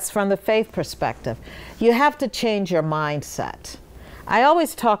 so that's from the faith perspective, you have to change your mindset. I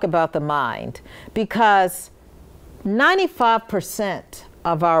always talk about the mind because 95%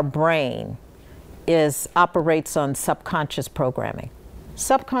 of our brain operates on subconscious programming.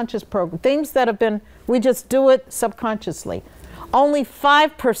 Subconscious things that have been, we just do it subconsciously. Only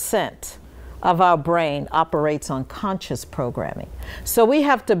 5% of our brain operates on conscious programming. So we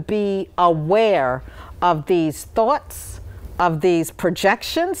have to be aware of these thoughts, of these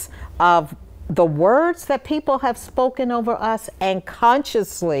projections, of the words that people have spoken over us, and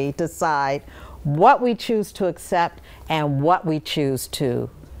consciously decide what we choose to accept and what we choose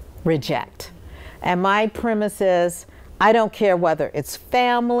to reject. And my premise is, I don't care whether it's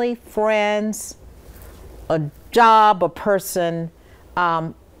family, friends, a job, a person,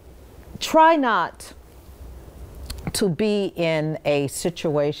 try not to be in a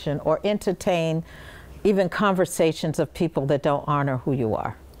situation or entertain even conversations of people that don't honor who you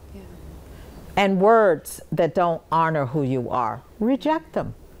are. Yeah. And words that don't honor who you are. reject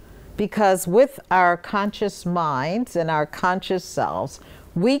them. Because with our conscious minds and our conscious selves,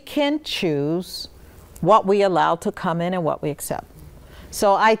 we can choose what we allow to come in and what we accept.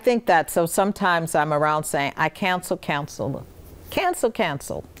 So I think that, so sometimes I'm around saying, I cancel. In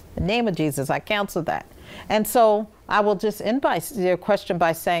the name of Jesus, I cancel that. And so I will just end your question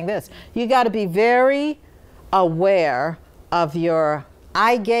by saying this. You got to be very aware of your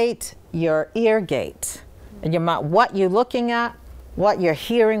eye gate, your ear gate, and your mind, what you're looking at, what you're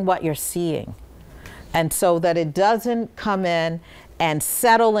hearing, what you're seeing. And so that it doesn't come in and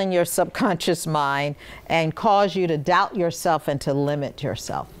settle in your subconscious mind and cause you to doubt yourself and to limit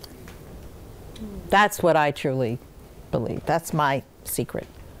yourself. That's what I truly believe. That's my secret.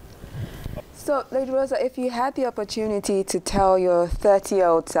 So, Lady Rosa, if you had the opportunity to tell your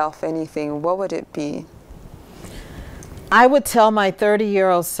 30-year-old self anything, what would it be? I would tell my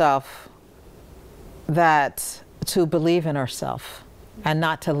 30-year-old self that to believe in herself and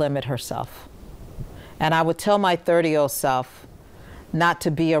not to limit herself. And I would tell my 30-year-old self not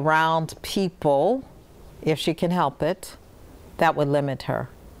to be around people, if she can help it, that would limit her.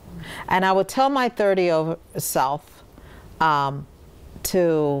 And I would tell my 30-year-old self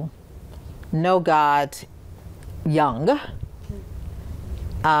to know God young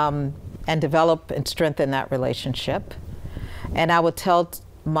and develop and strengthen that relationship. And I would tell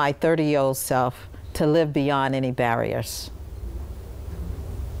my 30-year-old self to live beyond any barriers.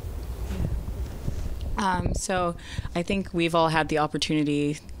 So I think we've all had the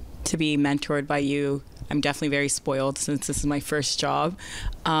opportunity to be mentored by you. I'm definitely very spoiled since this is my first job.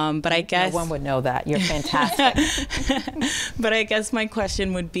 But I guess... No one would know that. You're fantastic. But I guess my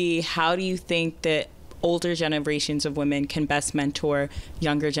question would be, how do you think that older generations of women can best mentor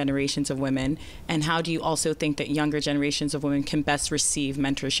younger generations of women? And how do you also think that younger generations of women can best receive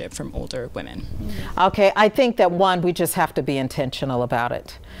mentorship from older women? Okay, I think that one, we just have to be intentional about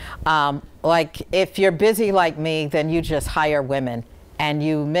it. Like if you're busy like me, then you just hire women and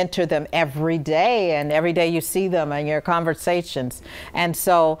you mentor them every day, and every day you see them in your conversations. And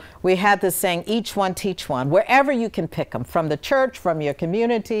so we had this saying, each one teach one, wherever you can pick them, from the church, from your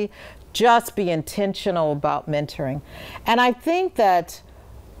community. Just be intentional about mentoring. And I think that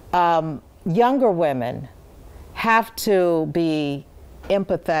younger women have to be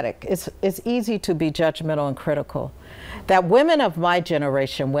empathetic. It's easy to be judgmental and critical. That women of my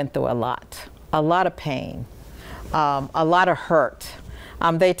generation went through a lot of pain, a lot of hurt.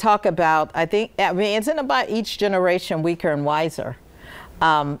 They talk about, isn't about each generation weaker and wiser?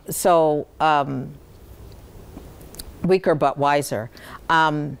 Weaker but wiser.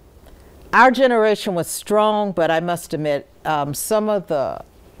 Our generation was strong, but I must admit, some of the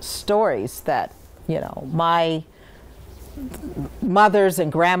stories that, my mothers and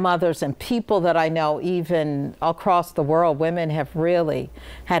grandmothers and people that I know, even across the world, women have really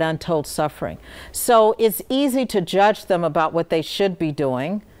had untold suffering. So it's easy to judge them about what they should be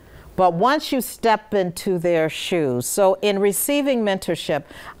doing, but once you step into their shoes, so in receiving mentorship,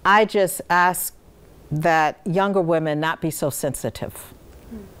 I just ask that younger women not be so sensitive.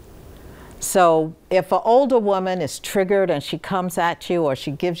 So if an older woman is triggered and she comes at you or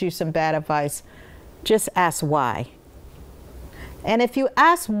she gives you some bad advice, just ask why. And if you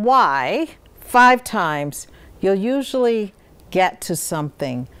ask why 5 times, you'll usually get to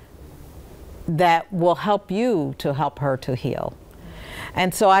something that will help you to help her to heal.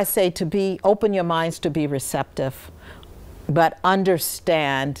 And so I say open your minds to be receptive, but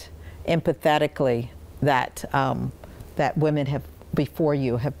understand empathetically that, that women before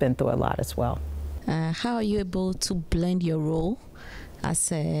you have been through a lot as well. How are you able to blend your role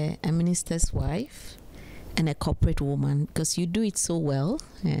as a minister's wife and a corporate woman? Because you do it so well,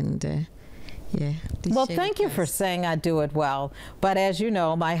 and well, thank you for saying I do it well. But as you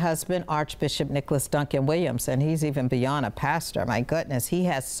know, my husband, Archbishop Nicholas Duncan-Williams, and he's even beyond a pastor, my goodness, he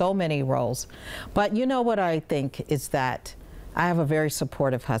has so many roles. But you know what I think is that I have a very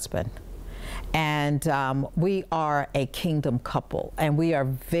supportive husband. And we are a kingdom couple, and we are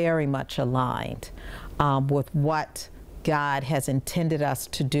very much aligned with what God has intended us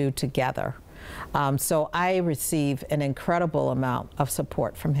to do together. So I receive an incredible amount of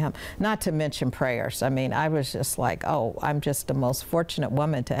support from him, not to mention prayers. I mean, I was just like, oh, I'm just the most fortunate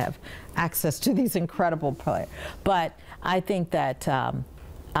woman to have access to these incredible prayers. But I think that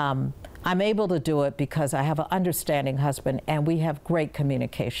I'm able to do it because I have an understanding husband and we have great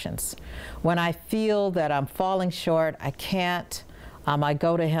communications. When I feel that I'm falling short, I can't, I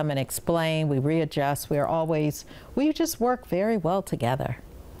go to him and explain, we readjust, we just work very well together.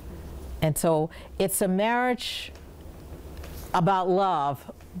 And so it's a marriage about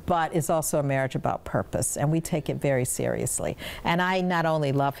love, but it's also a marriage about purpose, and we take it very seriously. And I not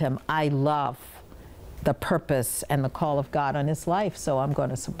only love him, I love the purpose and the call of God on his life, so I'm going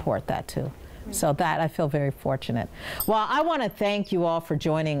to support that too. So that, I feel very fortunate. Well, I want to thank you all for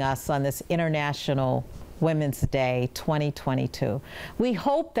joining us on this International Women's Day 2022. We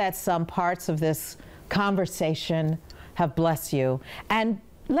hope that some parts of this conversation have blessed you, and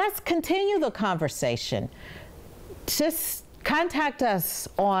let's continue the conversation. Just contact us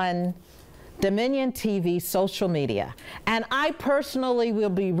on Dominion TV social media, and I personally will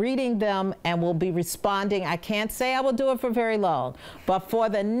be reading them and will be responding. I can't say I will do it for very long, but for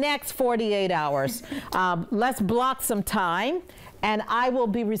the next 48 hours, let's block some time, and I will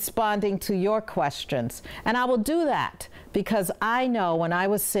be responding to your questions. And I will do that because I know when I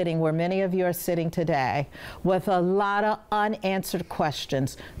was sitting where many of you are sitting today with a lot of unanswered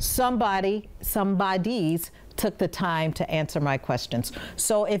questions, somebody's took the time to answer my questions.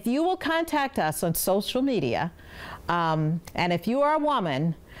 So if you will contact us on social media, and if you are a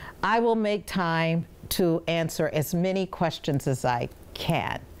woman, I will make time to answer as many questions as I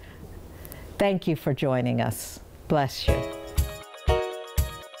can. Thank you for joining us. Bless you.